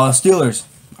 Steelers.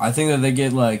 I think that they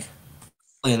get, like,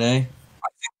 an A.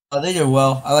 They did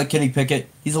well. I like Kenny Pickett.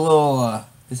 He's a little,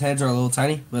 his hands are a little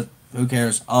tiny, but who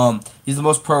cares? He's the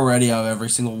most pro-ready out of every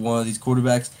single one of these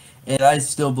quarterbacks, and I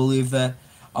still believe that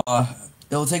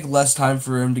it'll take less time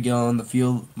for him to get on the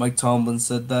field. Mike Tomlin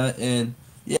said that, and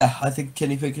yeah, I think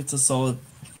Kenny Pickett's a solid.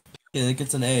 Yeah, it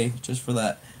gets an A just for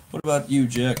that. What about you,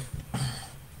 Jack?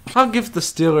 I'll give the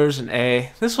Steelers an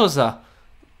A. This was a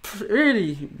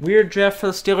pretty weird draft for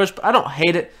the Steelers, but I don't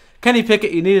hate it. Kenny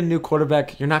Pickett, you need a new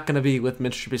quarterback. You're not going to be with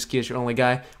Mitch Trubisky as your only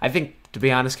guy. I think, to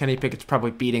be honest, Kenny Pickett's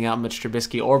probably beating out Mitch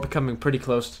Trubisky or becoming pretty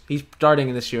close. He's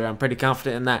starting this year. I'm pretty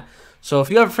confident in that. So if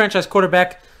you have a franchise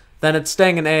quarterback, then it's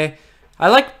staying an A. I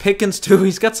like Pickens, too.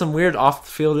 He's got some weird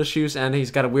off-the-field issues, and he's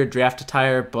got a weird draft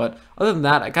attire. But other than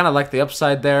that, I kind of like the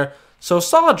upside there. So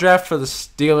solid draft for the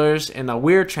Steelers in a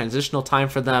weird transitional time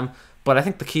for them. But I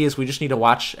think the key is we just need to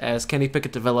watch as Kenny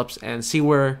Pickett develops and see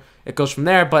where it goes from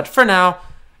there. But for now,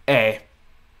 A.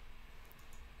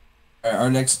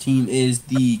 Our next team is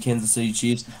the Kansas City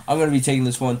Chiefs. I'm going to be taking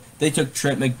this one. They took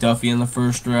Trent McDuffie in the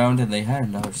first round, and they had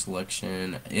another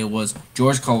selection. It was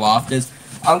George Karlaftis.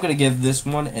 I'm going to give this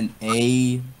one an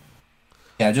A.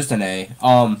 Yeah, just an A.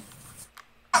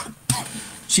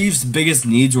 Chiefs' biggest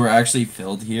needs were actually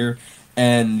filled here,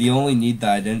 and the only need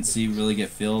that I didn't see really get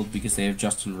filled because they have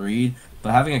Justin Reed.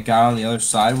 But having a guy on the other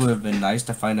side would have been nice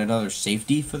to find another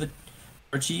safety for the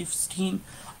Chiefs team.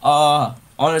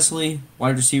 Honestly,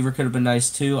 wide receiver could have been nice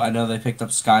too. I know they picked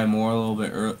up Sky Moore a little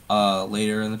bit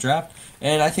later in the draft,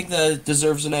 and I think that it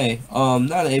deserves an A.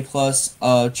 Not an A+. Trent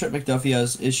McDuffie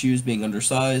has issues being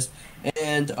undersized,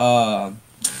 and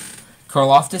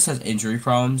Karlaftis has injury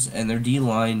problems, and their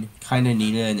D-line kind of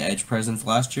needed an edge presence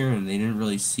last year, and they didn't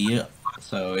really see it.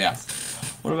 So, yeah.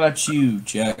 What about you,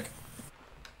 Jack?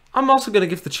 I'm also going to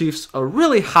give the Chiefs a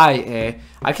really high A.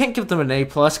 I can't give them an A+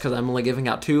 because I'm only giving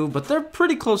out 2, but they're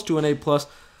pretty close to an A+.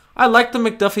 I like the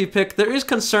McDuffie pick. There is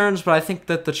concerns, but I think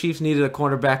that the Chiefs needed a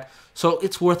cornerback, so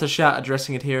it's worth a shot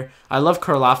addressing it here. I love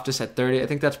Karlaftis at 30. I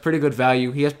think that's pretty good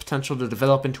value. He has potential to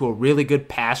develop into a really good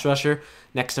pass rusher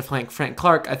next to Frank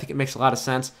Clark. I think it makes a lot of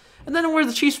sense. And then where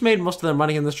the Chiefs made most of their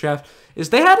money in this draft is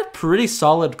they had a pretty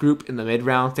solid group in the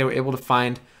mid-round. They were able to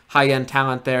find high-end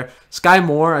talent there. Sky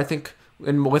Moore, I think,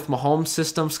 with Mahomes'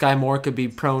 system, Sky Moore could be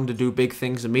prone to do big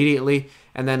things immediately.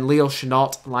 And then Leo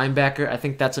Chenault, linebacker, I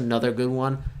think that's another good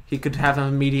one. He could have an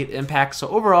immediate impact. So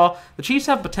overall, the Chiefs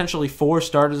have potentially 4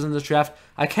 starters in this draft.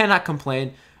 I cannot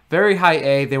complain. very high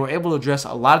A. They were able to address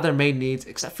a lot of their main needs,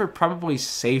 except for probably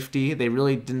safety. They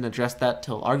really didn't address that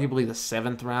till arguably the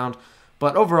 7th round.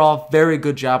 But overall, very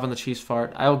good job on the Chiefs'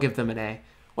 part. I will give them an A.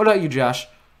 What about you, Josh?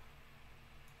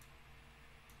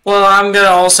 Well, I'm gonna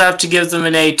also have to give them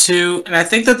an A too, and I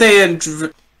think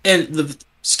that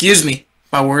excuse me,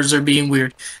 my words are being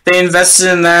weird. They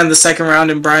invested in that in the 2nd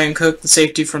round in Brian Cook, the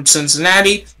safety from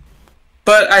Cincinnati.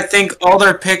 But I think all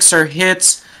their picks are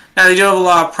hits. Now they do have a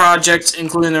lot of projects,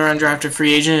 including their undrafted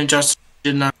free agent and just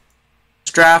did not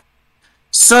draft.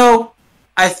 So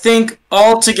I think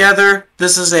altogether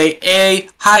this is a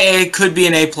high A, could be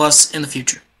an A plus in the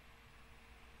future.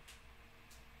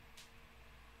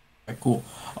 Alright, cool.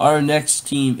 Our next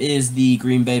team is the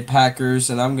Green Bay Packers,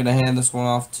 and I'm gonna hand this one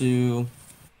off to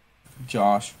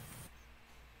Josh.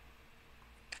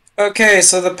 Okay,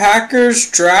 so the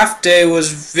Packers draft day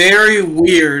was very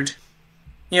weird.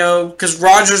 Because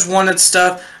Rodgers wanted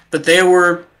stuff, but they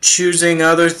were choosing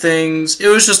other things. It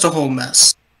was just a whole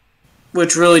mess,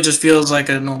 which really just feels like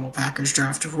a normal Packers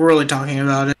draft if we're really talking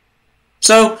about it.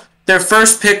 So their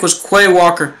first pick was Quay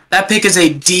Walker. That pick is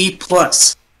a D+.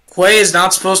 Quay is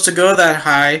not supposed to go that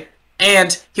high,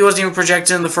 and he wasn't even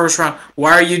projected in the 1st round.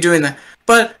 Why are you doing that?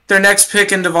 But their next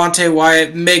pick in Devontae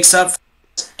Wyatt makes up for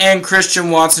it, and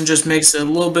Christian Watson just makes it a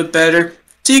little bit better.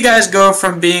 So you guys go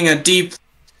from being a D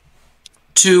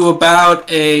to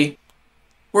about a,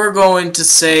 we're going to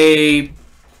say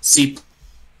C.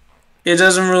 It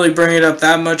doesn't really bring it up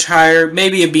that much higher,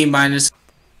 maybe a B-.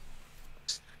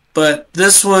 But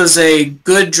this was a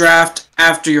good draft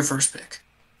after your first pick.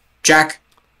 Jack?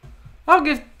 I'll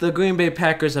give the Green Bay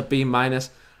Packers a B-. I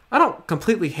don't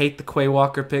completely hate the Quay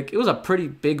Walker pick. It was a pretty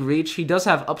big reach. He does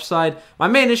have upside. My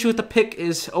main issue with the pick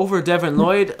is over Devin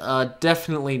Lloyd.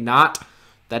 Definitely not.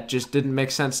 That just didn't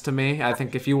make sense to me. I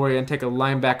think if you were going to take a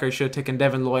linebacker, you should have taken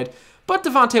Devin Lloyd. But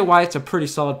Devontae Wyatt's a pretty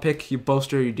solid pick. You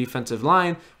bolster your defensive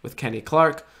line with Kenny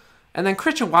Clark. And then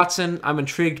Christian Watson, I'm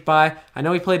intrigued by. I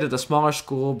know he played at a smaller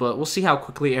school, but we'll see how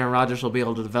quickly Aaron Rodgers will be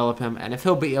able to develop him and if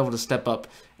he'll be able to step up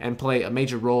and play a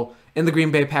major role in the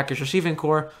Green Bay Packers receiving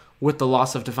corps with the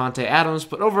loss of Devontae Adams.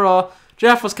 But overall,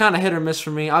 draft was kind of hit or miss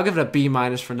for me. I'll give it a B-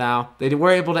 for now. They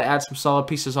were able to add some solid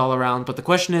pieces all around, but the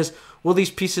question is, will these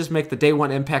pieces make the day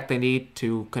one impact they need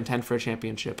to contend for a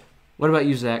championship? What about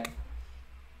you, Zach?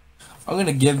 I'm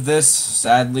gonna give this,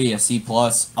 sadly, a C+.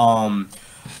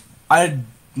 I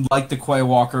like the Quay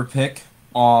Walker pick.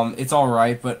 It's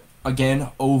alright, but again,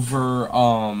 over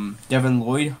Devin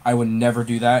Lloyd, I would never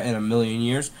do that in a million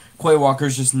years. Quay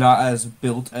Walker's just not as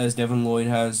built as Devin Lloyd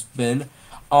has been.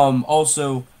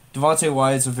 Also, Devontae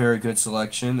Wyatt's a very good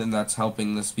selection, and that's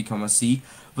helping this become a C.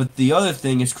 But the other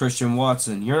thing is Christian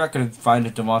Watson. You're not going to find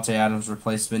a Devontae Adams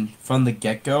replacement from the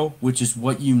get-go, which is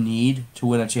what you need to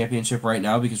win a championship right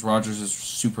now because Rodgers is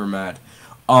super mad.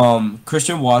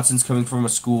 Christian Watson's coming from a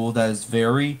school that is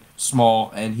very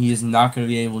small, and he is not going to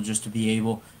be able just to be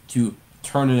able to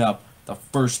turn it up the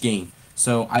first game.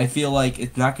 So I feel like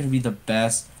it's not going to be the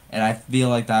best, and I feel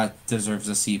like that deserves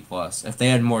a C+. If they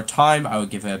had more time, I would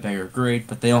give it a better grade,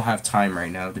 but they don't have time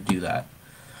right now to do that.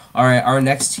 Alright, our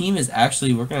next team is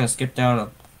actually, we're going to skip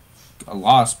down a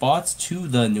lot of spots to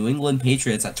the New England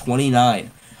Patriots at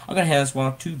 29. I'm going to hand this one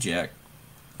up to Jack.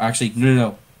 Actually,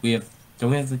 no. Don't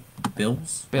we have the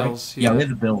Bills? Bills, right? Yeah, we have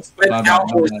the Bills. My bad.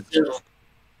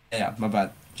 Yeah, my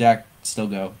bad. Jack, still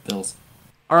go. Bills.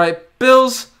 All right,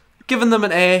 Bills, giving them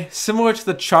an A. Similar to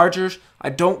the Chargers, I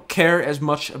don't care as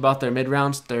much about their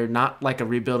mid-rounds. They're not like a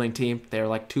rebuilding team. They're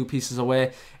like 2 pieces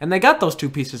away. And they got those 2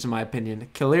 pieces, in my opinion.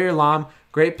 Khalil Lam,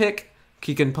 great pick.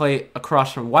 He can play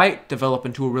across from White, develop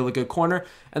into a really good corner.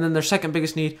 And then their second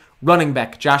biggest need, running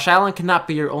back. Josh Allen cannot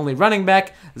be your only running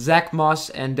back. Zach Moss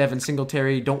and Devin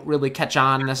Singletary don't really catch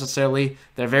on necessarily.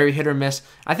 They're very hit or miss.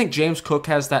 I think James Cook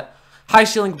has that high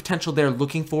ceiling potential they're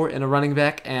looking for in a running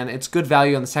back, and it's good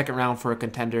value in the 2nd round for a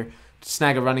contender to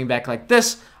snag a running back like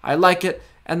this. I like it.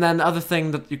 And then the other thing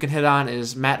that you can hit on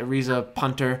is Matt Ariza,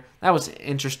 punter. That was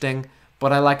interesting,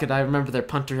 but I like it. I remember their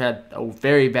punter had a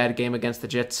very bad game against the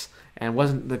Jets and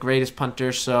wasn't the greatest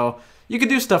punter, so you could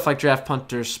do stuff like draft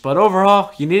punters. But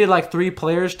overall, you needed like 3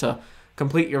 players to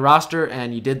complete your roster,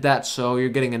 and you did that, so you're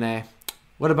getting an A.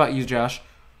 What about you, Josh?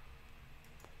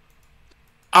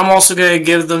 I'm also going to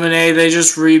give them an A. They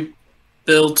just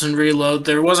rebuilt and reload.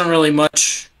 There wasn't really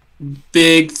much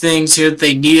big things here that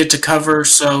they needed to cover,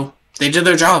 so they did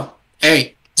their job.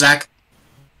 A. Zach?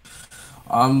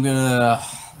 I'm going to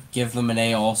give them an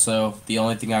A also. The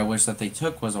only thing I wish that they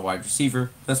took was a wide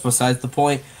receiver. That's besides the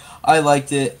point. I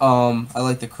liked it. I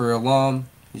liked the career Lam.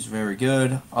 He's very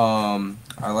good. I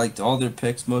liked all their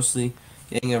picks mostly.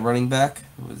 Getting a running back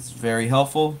was very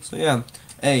helpful. So yeah,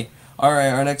 A. All right,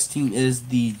 our next team is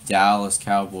the Dallas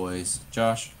Cowboys.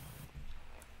 Josh.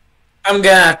 I'm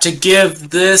gonna have to give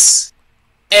this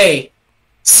a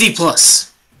C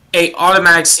plus, a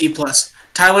automatic C plus.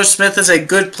 Tyler Smith is a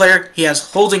good player. He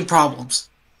has holding problems,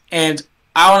 and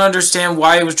I don't understand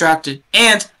why he was drafted.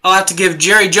 And I'll have to give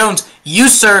Jerry Jones, you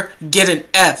sir, get an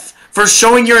F for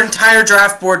showing your entire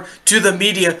draft board to the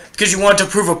media because you wanted to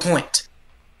prove a point.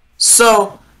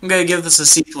 So I'm gonna give this a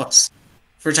C plus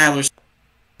for Tyler Smith.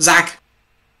 Zach.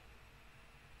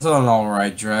 It's an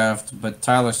alright draft, but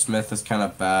Tyler Smith is kind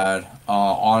of bad.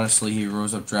 Honestly, he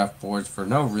rose up draft boards for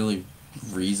no really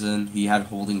reason. He had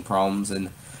holding problems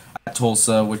at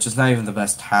Tulsa, which is not even the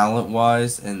best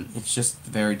talent-wise, and it's just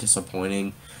very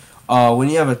disappointing. When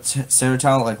you have a center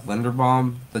talent like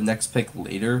Linderbaum, the next pick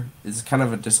later is kind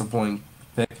of a disappointing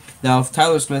pick. Now, if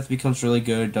Tyler Smith becomes really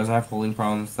good, doesn't have holding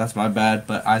problems, that's my bad,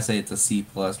 but I say it's a C+,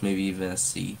 maybe even a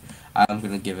C. I'm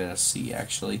going to give it a C,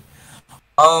 actually.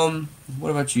 What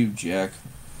about you, Jack?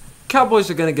 Cowboys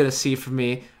are gonna get a C from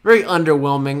me. Very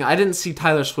underwhelming. I didn't see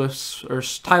Tyler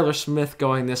Smith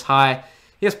going this high.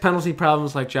 He has penalty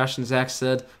problems, like Josh and Zach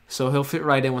said, so he'll fit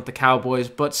right in with the Cowboys.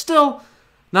 But still,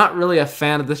 not really a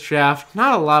fan of this draft.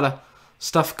 Not a lot of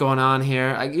stuff going on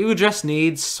here. You address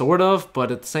needs, sort of,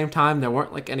 but at the same time, there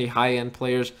weren't like any high-end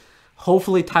players.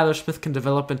 Hopefully, Tyler Smith can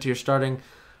develop into your starting,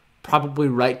 probably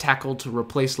right tackle to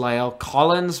replace La'el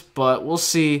Collins, but we'll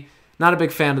see. Not a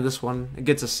big fan of this one. It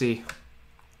gets a C.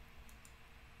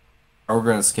 We're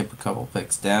going to skip a couple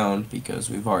picks down because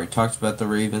we've already talked about the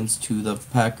Ravens to the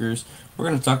Packers. We're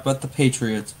going to talk about the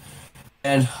Patriots.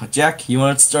 And, Jack, you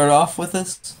want to start off with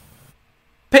this?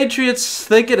 Patriots,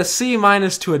 they get a C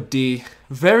minus to a D.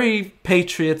 Very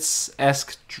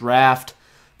Patriots-esque draft.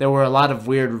 There were a lot of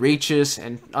weird reaches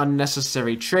and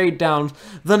unnecessary trade downs.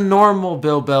 The normal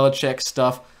Bill Belichick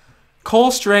stuff. Cole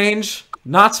Strange,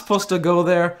 not supposed to go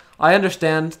there. I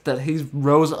understand that he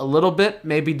rose a little bit,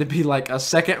 maybe to be like a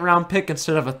second-round pick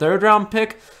instead of a third-round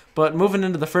pick, but moving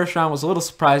into the first round was a little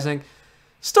surprising.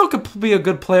 Still could be a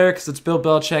good player because it's Bill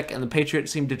Belichick, and the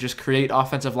Patriots seem to just create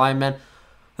offensive linemen.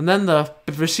 And then the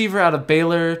receiver out of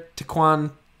Baylor, Tyquan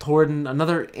Thornton,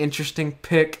 another interesting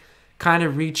pick, kind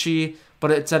of reachy, but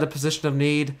it's at a position of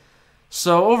need.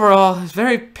 So overall, it's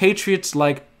very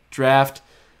Patriots-like draft.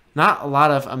 Not a lot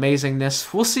of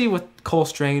amazingness. We'll see with Cole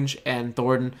Strange and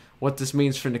Thornton what this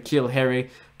means for N'Keal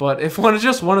Harry. But if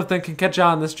just one of them can catch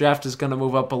on, this draft is going to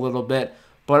move up a little bit.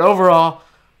 But overall,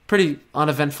 pretty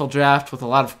uneventful draft with a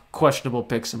lot of questionable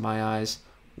picks in my eyes.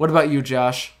 What about you,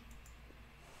 Josh?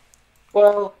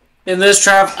 Well, in this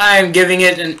draft, I am giving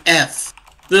it an F.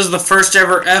 This is the first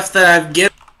ever F that I've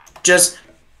given.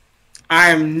 I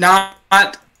am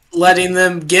not letting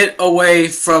them get away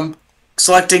from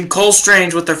selecting Cole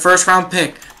Strange with their first round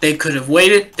pick. They could have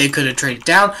waited, they could have traded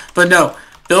down, but no.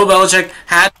 Bill Belichick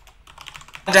had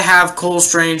to have Cole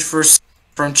Strange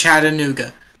from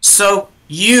Chattanooga. So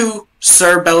you,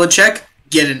 Sir Belichick,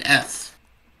 get an F.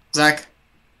 Zach?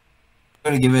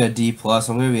 I'm going to give it a D+. I'm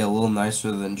going to be a little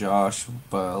nicer than Josh,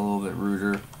 but a little bit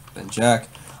ruder than Jack.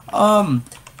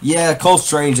 Yeah, Cole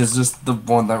Strange is just the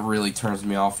one that really turns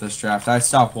me off this draft. I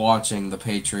stopped watching the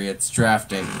Patriots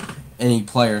drafting any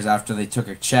players after they took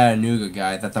a Chattanooga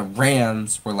guy that the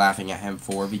Rams were laughing at him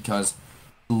for because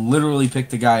he literally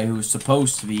picked a guy who was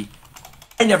supposed to be.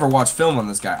 I never watched film on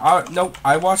this guy.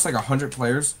 I watched like 100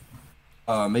 players,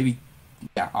 maybe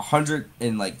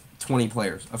 120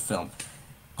 players of film.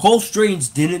 Cole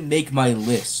Strange didn't make my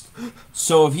list,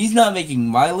 so if he's not making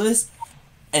my list,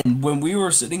 and when we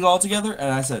were sitting all together,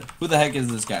 and I said, "Who the heck is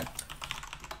this guy?"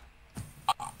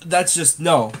 That's just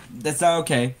no. That's not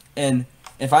okay. And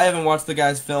if I haven't watched the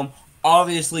guy's film,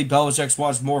 obviously Belichick's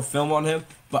watched more film on him,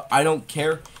 but I don't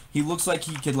care. He looks like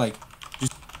he could like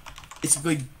just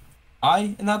basically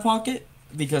die in that pocket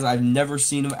because I've never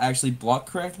seen him actually block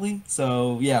correctly.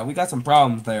 So yeah, we got some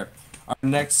problems there. Our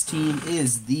next team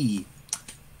is the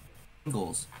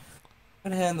Bengals. I'm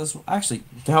gonna hand this one. Actually,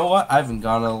 you know what? I haven't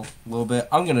gone a little bit.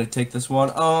 I'm gonna take this one.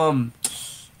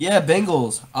 Yeah,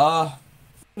 Bengals. I'm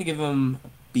gonna give him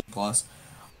B+.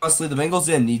 Honestly, the Bengals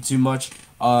didn't need too much.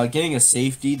 Getting a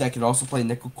safety that could also play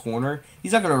nickel corner.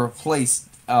 He's not gonna replace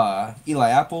Eli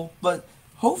Apple, but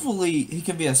hopefully he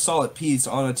can be a solid piece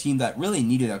on a team that really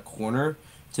needed a corner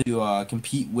to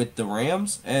compete with the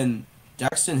Rams. And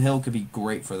Jackson Hill could be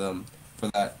great for them for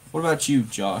that. What about you,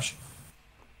 Josh?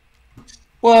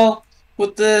 Well,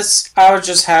 with this, I would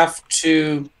just have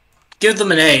to give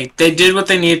them an A. They did what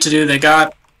they needed to do. They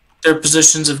got their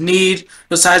positions of need.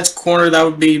 Besides corner, that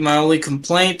would be my only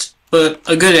complaint. But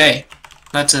a good A.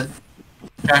 That's it.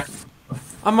 Okay.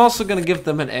 I'm also going to give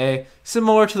them an A.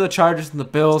 Similar to the Chargers and the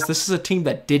Bills, this is a team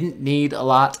that didn't need a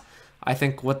lot. I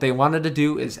think what they wanted to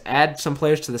do is add some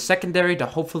players to the secondary to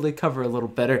hopefully cover a little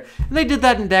better. And they did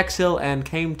that in Dax Hill and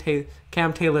Cam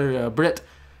Taylor Britt.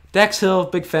 Dax Hill,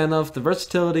 big fan of the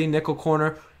versatility, nickel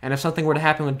corner, and if something were to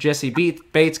happen with Jesse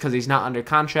Bates, because he's not under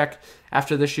contract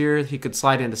after this year, he could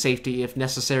slide into safety if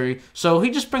necessary. So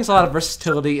he just brings a lot of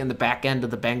versatility in the back end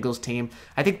of the Bengals team.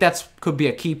 I think that could be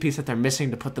a key piece that they're missing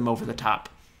to put them over the top.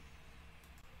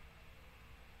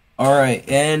 All right,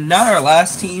 and not our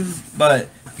last team, but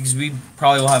because we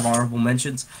probably will have honorable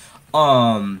mentions.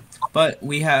 But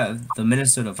we have the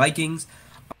Minnesota Vikings.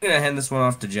 I'm gonna hand this one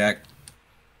off to Jack.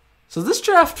 So this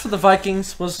draft for the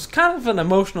Vikings was kind of an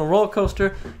emotional roller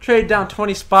coaster. Traded down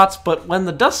 20 spots, but when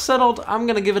the dust settled, I'm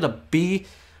going to give it a B.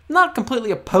 I'm not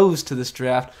completely opposed to this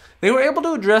draft. They were able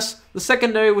to address the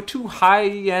secondary with two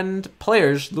high-end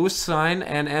players, Lewis Sine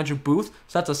and Andrew Booth.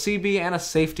 So that's a CB and a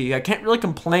safety. I can't really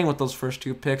complain with those first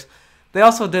two picks. They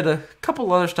also did a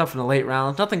couple other stuff in the late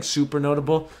rounds, nothing super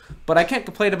notable. But I can't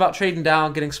complain about trading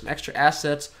down, getting some extra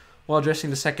assets while addressing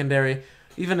the secondary.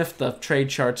 Even if the trade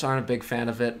charts aren't a big fan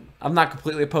of it, I'm not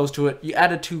completely opposed to it. You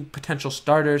added two potential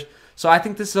starters, so I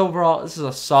think this is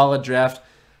a solid draft.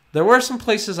 There were some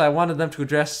places I wanted them to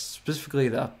address, specifically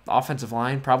the offensive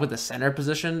line, probably the center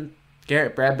position.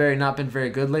 Garrett Bradbury not been very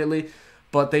good lately,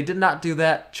 but they did not do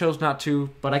that, chose not to.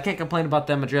 But I can't complain about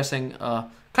them addressing kind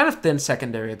of thin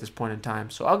secondary at this point in time,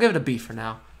 so I'll give it a B for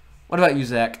now. What about you,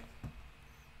 Zach?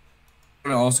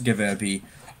 I'm gonna also give it a B.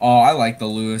 I like the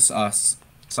Lewis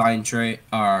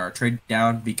trade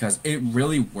down because it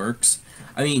really works.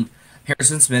 I mean,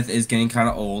 Harrison Smith is getting kind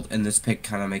of old, and this pick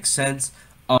kind of makes sense.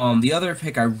 The other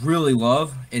pick I really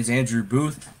love is Andrew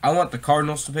Booth. I want the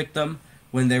Cardinals to pick them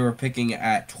when they were picking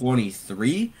at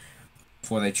 23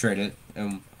 before they traded,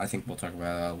 and I think we'll talk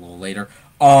about that a little later.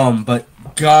 But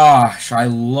gosh, I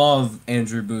love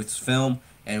Andrew Booth's film,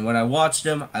 and when I watched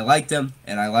him, I liked him,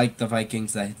 and I liked the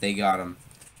Vikings that they got him.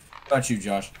 How about you,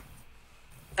 Josh?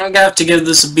 I'm gonna have to give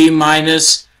this a B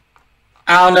minus.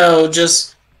 I don't know,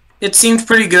 just it seemed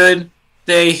pretty good.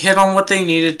 They hit on what they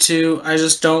needed to. I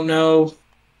just don't know.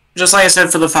 Just like I said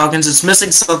for the Falcons, it's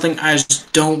missing something. I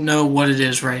just don't know what it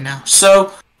is right now.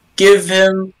 So give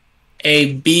him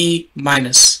a B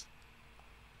minus.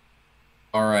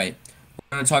 All right,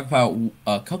 we're gonna talk about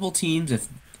a couple teams. If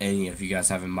any of you guys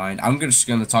have in mind, I'm just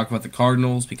gonna talk about the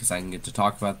Cardinals because I can get to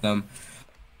talk about them.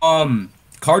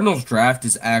 Cardinals draft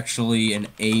is actually an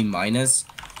A minus.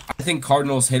 I think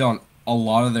Cardinals hit on a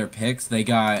lot of their picks. They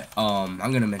got I'm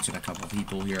gonna mention a couple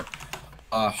people here.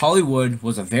 Hollywood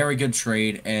was a very good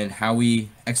trade, and how we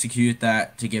executed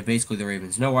that to give basically the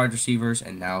Ravens no wide receivers,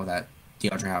 and now that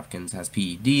DeAndre Hopkins has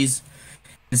PEDs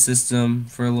in the system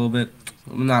for a little bit,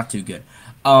 not too good.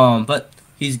 But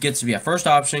he gets to be a first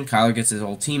option. Kyler gets his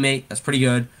old teammate. That's pretty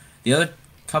good. The other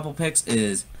couple picks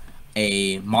is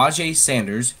a Majay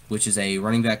Sanders, which is a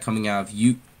running back coming out of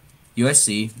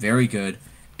USC, very good,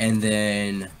 and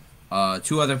then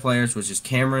two other players, which is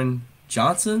Cameron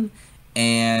Johnson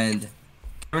and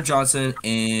Trey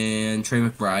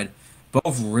McBride,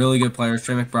 both really good players.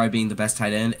 Trey McBride being the best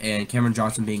tight end, and Cameron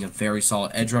Johnson being a very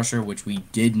solid edge rusher, which we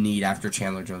did need after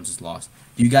Chandler Jones' loss.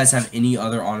 Do you guys have any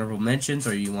other honorable mentions,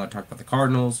 or you want to talk about the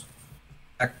Cardinals?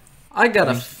 I got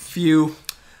a few.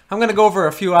 I'm going to go over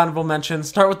a few honorable mentions.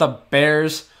 Start with the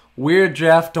Bears. Weird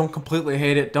draft. Don't completely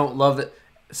hate it. Don't love it.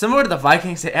 Similar to the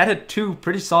Vikings, they added two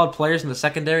pretty solid players in the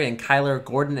secondary in Kyler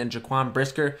Gordon and Jaquan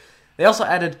Brisker. They also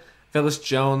added Phyllis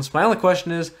Jones. My only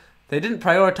question is, they didn't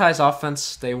prioritize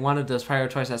offense. They wanted to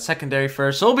prioritize that secondary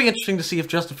first. So it'll be interesting to see if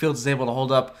Justin Fields is able to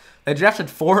hold up. They drafted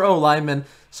 4 O-linemen,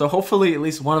 so hopefully at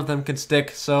least one of them can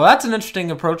stick. So that's an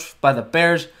interesting approach by the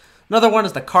Bears. Another one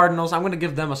is the Cardinals. I'm going to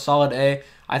give them a solid A.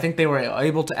 I think they were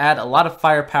able to add a lot of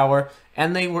firepower,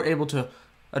 and they were able to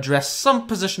address some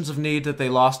positions of need that they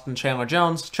lost in Chandler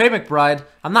Jones. Trey McBride,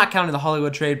 I'm not counting the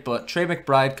Hollywood trade, but Trey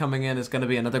McBride coming in is going to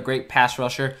be another great pass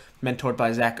rusher, mentored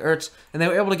by Zach Ertz. And they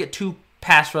were able to get 2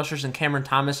 pass rushers in Cameron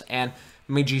Thomas and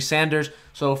Majay Sanders.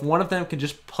 So if one of them can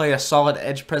just play a solid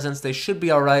edge presence, they should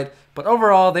be all right. But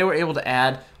overall, they were able to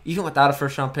add, even without a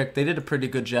first-round pick, they did a pretty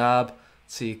good job.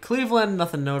 Let's see, Cleveland,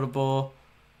 nothing notable.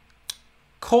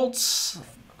 Colts,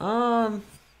 no.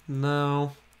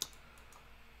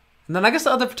 And then I guess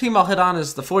the other team I'll hit on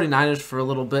is the 49ers for a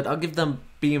little bit. I'll give them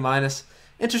B-.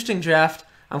 Interesting draft.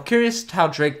 I'm curious how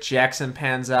Drake Jackson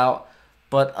pans out.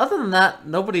 But other than that,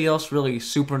 nobody else really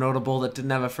super notable that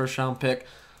didn't have a first-round pick.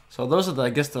 So those are,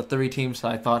 I guess, the 3 teams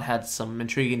that I thought had some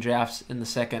intriguing drafts in the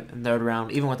second and third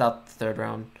round, even without the third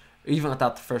round, even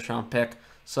without the first-round pick.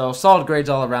 So solid grades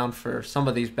all around for some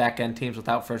of these back-end teams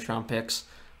without first-round picks.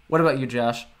 What about you,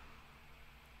 Josh?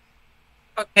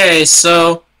 Okay,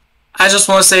 so I just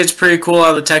want to say it's pretty cool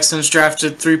how the Texans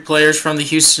drafted 3 players from the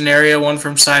Houston area, one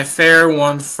from Cy-Fair,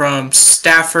 one from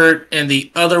Stafford, and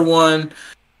the other one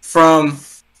from,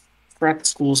 I forgot the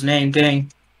school's name,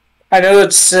 dang. I know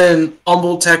it's in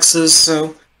Humboldt, Texas,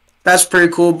 so that's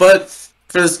pretty cool. But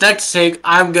for this next take,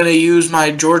 I'm going to use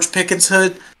my George Pickens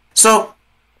hood. So,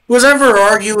 was ever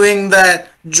arguing that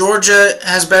Georgia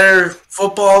has better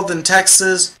football than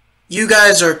Texas? You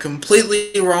guys are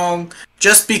completely wrong.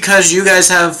 Just because you guys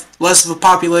have less of a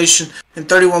population and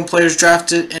 31 players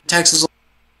drafted and Texas,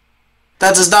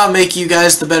 that does not make you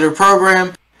guys the better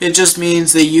program. It just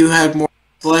means that you had more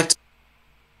select.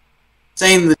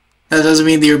 Saying that doesn't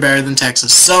mean that you're better than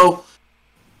Texas. So,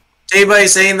 anybody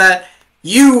saying that,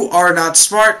 you are not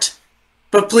smart.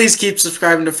 But please keep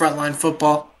subscribing to Frontline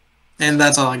Football. And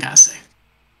that's all I gotta say.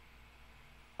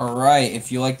 Alright,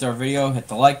 if you liked our video, hit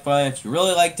the like button. If you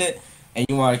really liked it and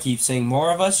you want to keep seeing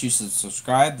more of us, you should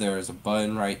subscribe. There's a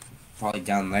button right probably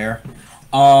down there.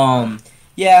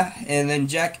 Yeah, and then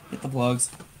Jack, hit the plugs.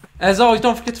 As always,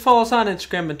 don't forget to follow us on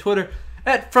Instagram and Twitter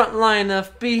at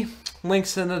FrontlineFB.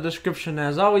 Links in the description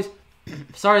as always.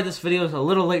 Sorry this video is a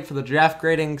little late for the draft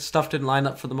grading. Stuff didn't line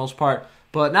up for the most part.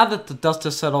 But now that the dust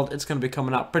has settled, it's going to be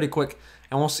coming out pretty quick.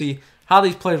 And we'll see how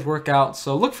these players work out.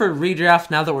 So look for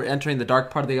redraft now that we're entering the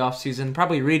dark part of the offseason.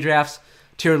 Probably redrafts,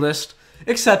 tier list,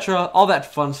 etc. All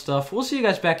that fun stuff. We'll see you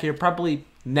guys back here probably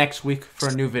next week for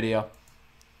a new video.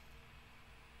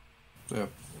 Yeah.